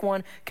short-sighted. Pick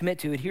one, commit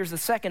to it. Here's the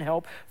second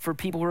help for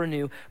people who are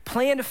new.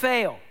 Plan to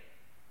fail.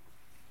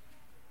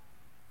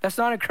 That's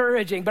not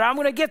encouraging, but I'm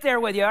going to get there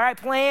with you, all right?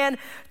 Plan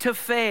to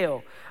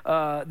fail.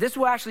 This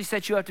will actually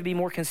set you up to be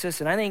more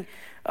consistent. I think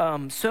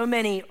so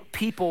many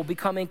people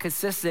become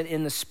inconsistent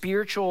in the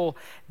spiritual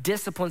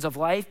disciplines of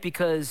life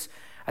because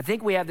I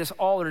think we have this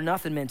all or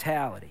nothing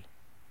mentality.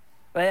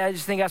 I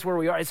just think that's where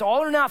we are. It's all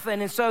or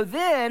nothing. And so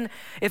then,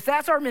 if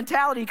that's our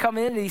mentality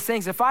coming into these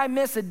things, if I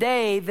miss a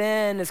day,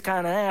 then it's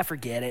kind of,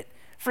 forget it.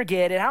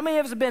 Forget it. How many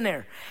of us have been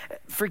there?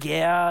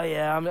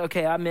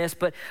 I missed.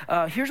 But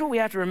here's what we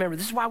have to remember.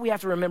 This is why we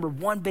have to remember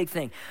one big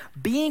thing.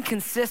 Being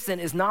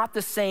consistent is not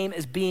the same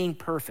as being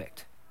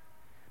perfect.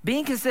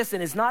 Being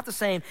consistent is not the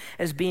same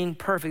as being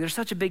perfect. There's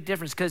such a big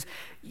difference because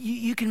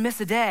you can miss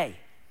a day.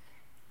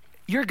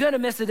 You're going to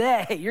miss a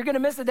day. You're going to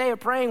miss a day of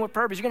praying with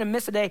purpose. You're going to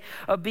miss a day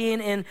of being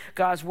in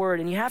God's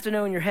word. And you have to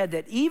know in your head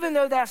that even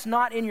though that's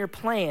not in your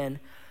plan,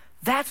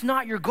 that's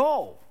not your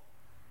goal.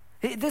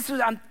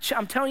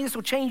 I'm telling you, this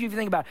will change you if you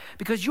think about it.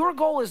 Because your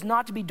goal is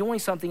not to be doing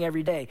something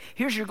every day.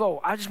 Here's your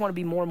goal. I just want to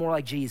be more and more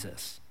like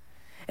Jesus.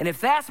 And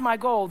if that's my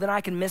goal, then I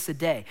can miss a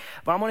day.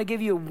 But I'm going to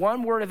give you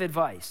one word of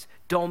advice.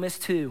 Don't miss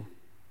 2.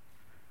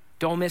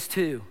 Don't miss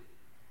 2.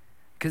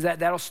 Because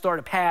that'll start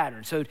a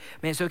pattern. So,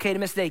 man, it's okay to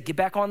miss a day. Get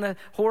back on the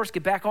horse,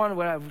 get back on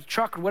whatever,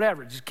 truck or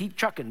whatever. Just keep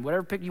trucking.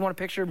 Whatever you want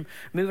to picture,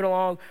 moving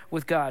along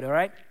with God, all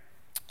right?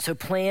 So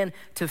plan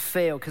to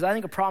fail. Because I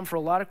think a problem for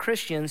a lot of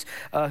Christians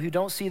who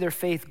don't see their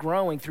faith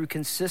growing through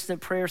consistent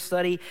prayer,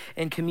 study,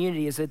 and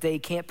community is that they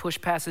can't push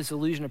past this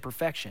illusion of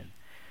perfection.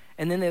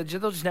 And then they'll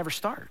just never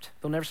start.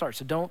 They'll never start.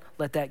 So don't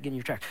let that get in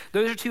your track.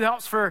 Those are 2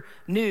 helps for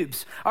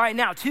noobs. All right,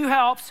 now 2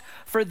 helps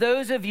for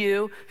those of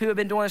you who have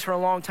been doing this for a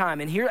long time.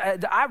 And here,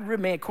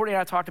 Courtney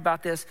and I talked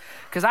about this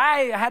because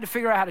I had to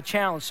figure out how to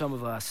challenge some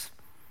of us.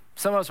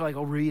 Some of us are like,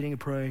 reading and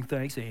praying.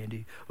 Thanks,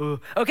 Andy.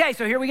 Okay,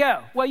 so here we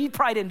go. Well, you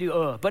probably didn't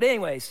do but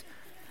anyways.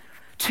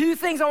 2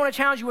 things I want to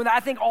challenge you with that I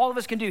think all of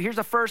us can do. Here's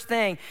the first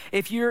thing.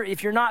 If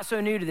you're not so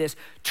new to this,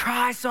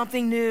 try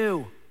something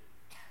new.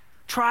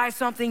 Try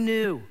something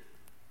new.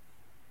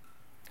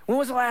 When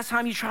was the last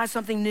time you tried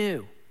something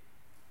new?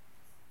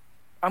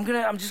 I'm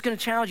just gonna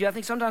challenge you. I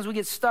think sometimes we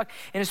get stuck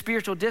in a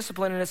spiritual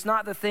discipline, and it's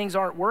not that things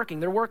aren't working.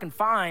 They're working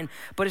fine,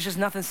 but it's just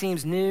nothing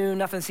seems new,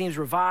 nothing seems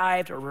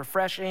revived or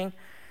refreshing.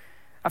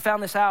 I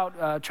found this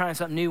out trying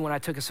something new when I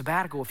took a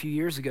sabbatical a few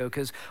years ago,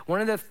 because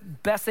one of the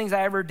best things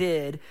I ever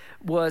did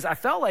was I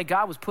felt like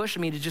God was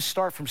pushing me to just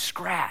start from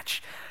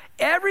scratch.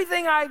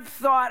 Everything I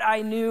thought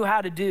I knew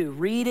how to do,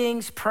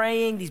 readings,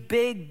 praying, these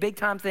big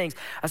time things,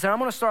 I said, I'm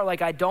gonna start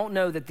like I don't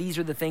know that these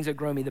are the things that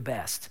grow me the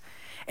best.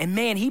 And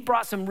man, he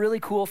brought some really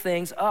cool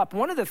things up.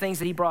 One of the things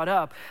that he brought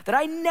up that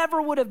I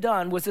never would have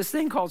done was this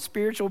thing called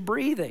spiritual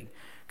breathing,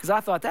 because I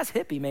thought, that's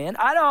hippie, man.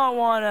 I don't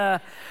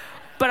wanna...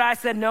 But I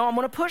said, no, I'm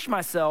gonna push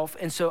myself.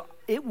 And so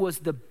it was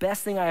the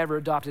best thing I ever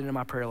adopted in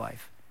my prayer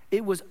life.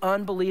 It was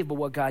unbelievable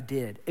what God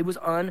did. It was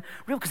unreal,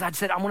 because I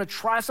said, I'm gonna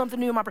try something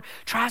new in my prayer.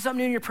 Try something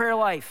new in your prayer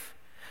life.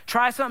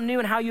 Try something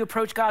new in how you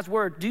approach God's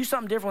word. Do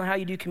something different in how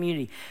you do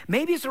community.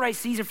 Maybe it's the right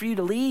season for you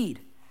to lead.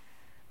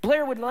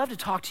 Blair would love to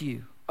talk to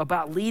you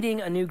about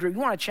leading a new group.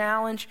 You want a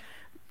challenge?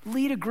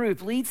 Lead a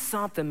group, lead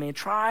something, man.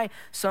 Try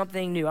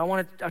something new.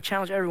 I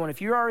challenge everyone.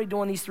 If you're already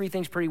doing these 3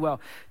 things pretty well,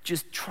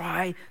 just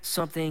try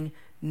something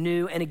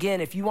new. And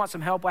again, if you want some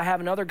help, I have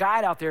another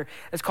guide out there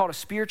that's called a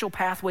Spiritual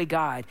Pathway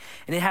Guide.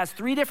 And it has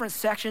 3 different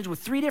sections with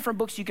 3 different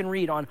books you can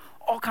read on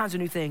all kinds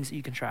of new things that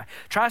you can try.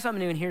 Try something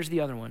new, and here's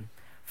the other one.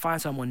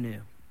 Find someone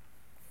new.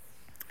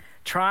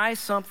 Try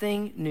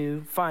something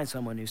new, find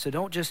someone new. So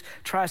don't just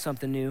try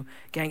something new.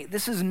 Gang,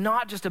 this is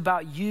not just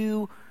about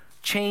you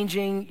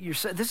changing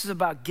yourself. This is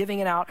about giving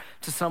it out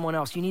to someone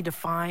else. You need to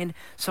find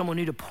someone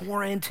new to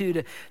pour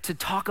into, to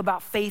talk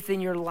about faith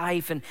in your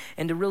life and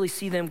to really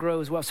see them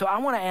grow as well. So I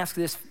want to ask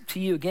this to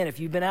you again, if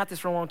you've been at this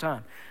for a long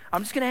time.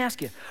 I'm just going to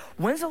ask you,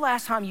 when's the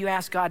last time you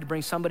asked God to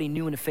bring somebody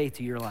new into faith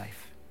to your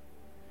life?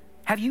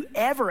 Have you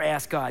ever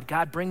asked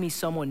God, bring me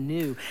someone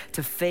new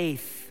to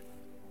faith?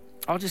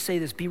 I'll just say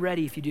this, be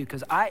ready if you do,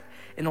 because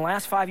in the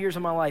last 5 years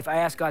of my life, I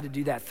asked God to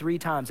do that 3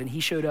 times, and he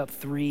showed up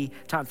 3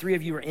 times. 3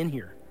 of you are in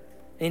here.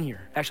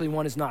 Actually,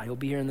 1 is not. He'll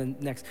be here in the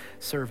next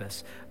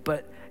service.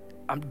 But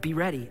be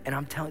ready, and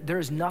I'm telling you, there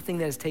is nothing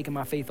that has taken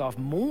my faith off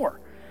more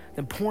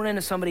than pouring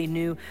into somebody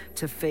new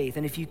to faith.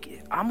 And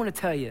I'm gonna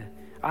tell you,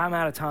 I'm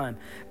out of time,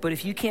 but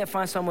if you can't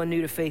find someone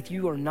new to faith,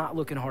 you are not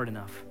looking hard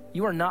enough.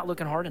 You are not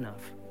looking hard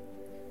enough.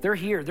 They're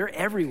here, they're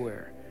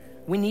everywhere.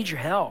 We need your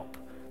help.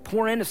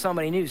 Pour into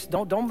somebody new.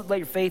 Don't let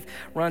your faith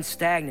run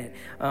stagnant.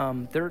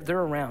 They're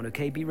around,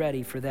 okay? Be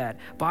ready for that.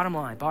 Bottom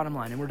line,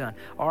 and we're done.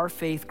 Our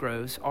faith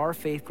grows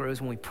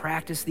when we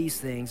practice these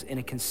things in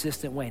a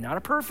consistent way. Not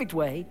a perfect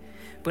way,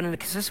 but in a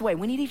consistent way.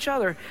 We need each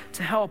other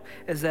to help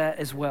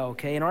as well,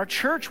 okay? And our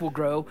church will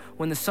grow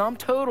when the sum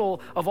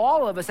total of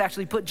all of us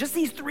actually put just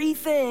these 3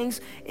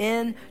 things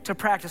into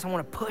practice. I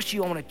wanna push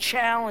you, I wanna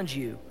challenge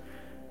you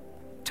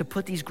to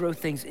put these growth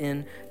things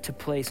into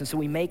place. And so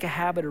we make a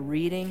habit of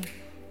reading,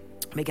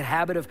 make a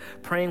habit of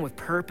praying with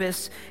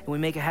purpose, and we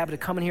make a habit of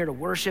coming here to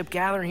worship,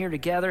 gathering here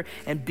together,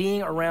 and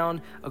being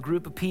around a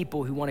group of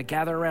people who want to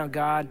gather around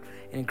God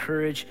and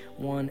encourage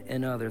one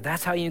another.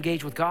 That's how you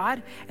engage with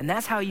God, and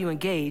that's how you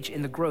engage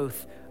in the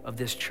growth of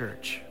this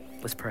church.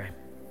 Let's pray.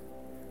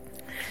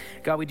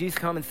 God, we do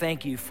come and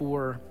thank you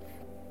for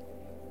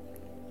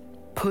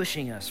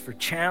pushing us, for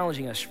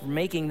challenging us, for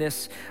making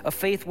this a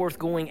faith worth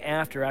going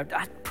after.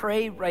 I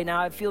pray right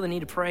now, I feel the need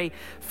to pray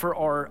for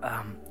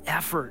our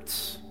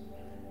efforts.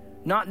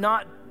 Not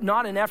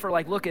an effort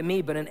like look at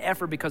me, but an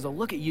effort because of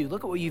look at you,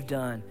 look at what you've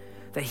done.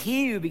 That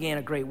he who began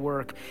a great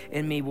work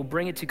in me will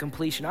bring it to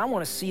completion. I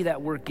want to see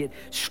that work get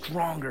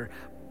stronger,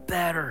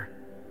 better.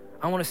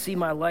 I want to see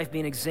my life be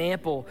an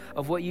example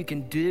of what you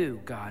can do,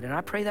 God. And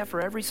I pray that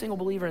for every single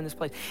believer in this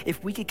place.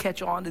 If we could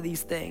catch on to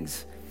these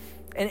things,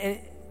 and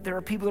there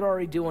are people that are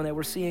already doing that.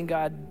 We're seeing,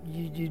 God,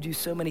 you do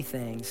so many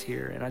things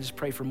here. And I just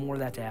pray for more of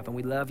that to happen.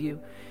 We love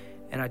you.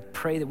 And I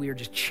pray that we are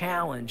just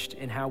challenged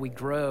in how we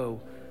grow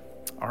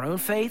our own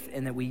faith,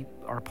 and that we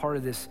are part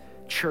of this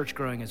church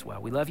growing as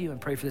well. We love you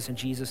and pray for this in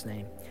Jesus'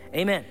 name.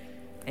 Amen.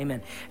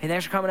 Amen. Hey,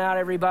 thanks for coming out,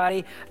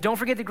 everybody. Don't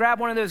forget to grab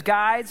one of those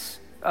guides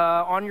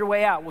on your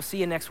way out. We'll see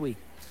you next week.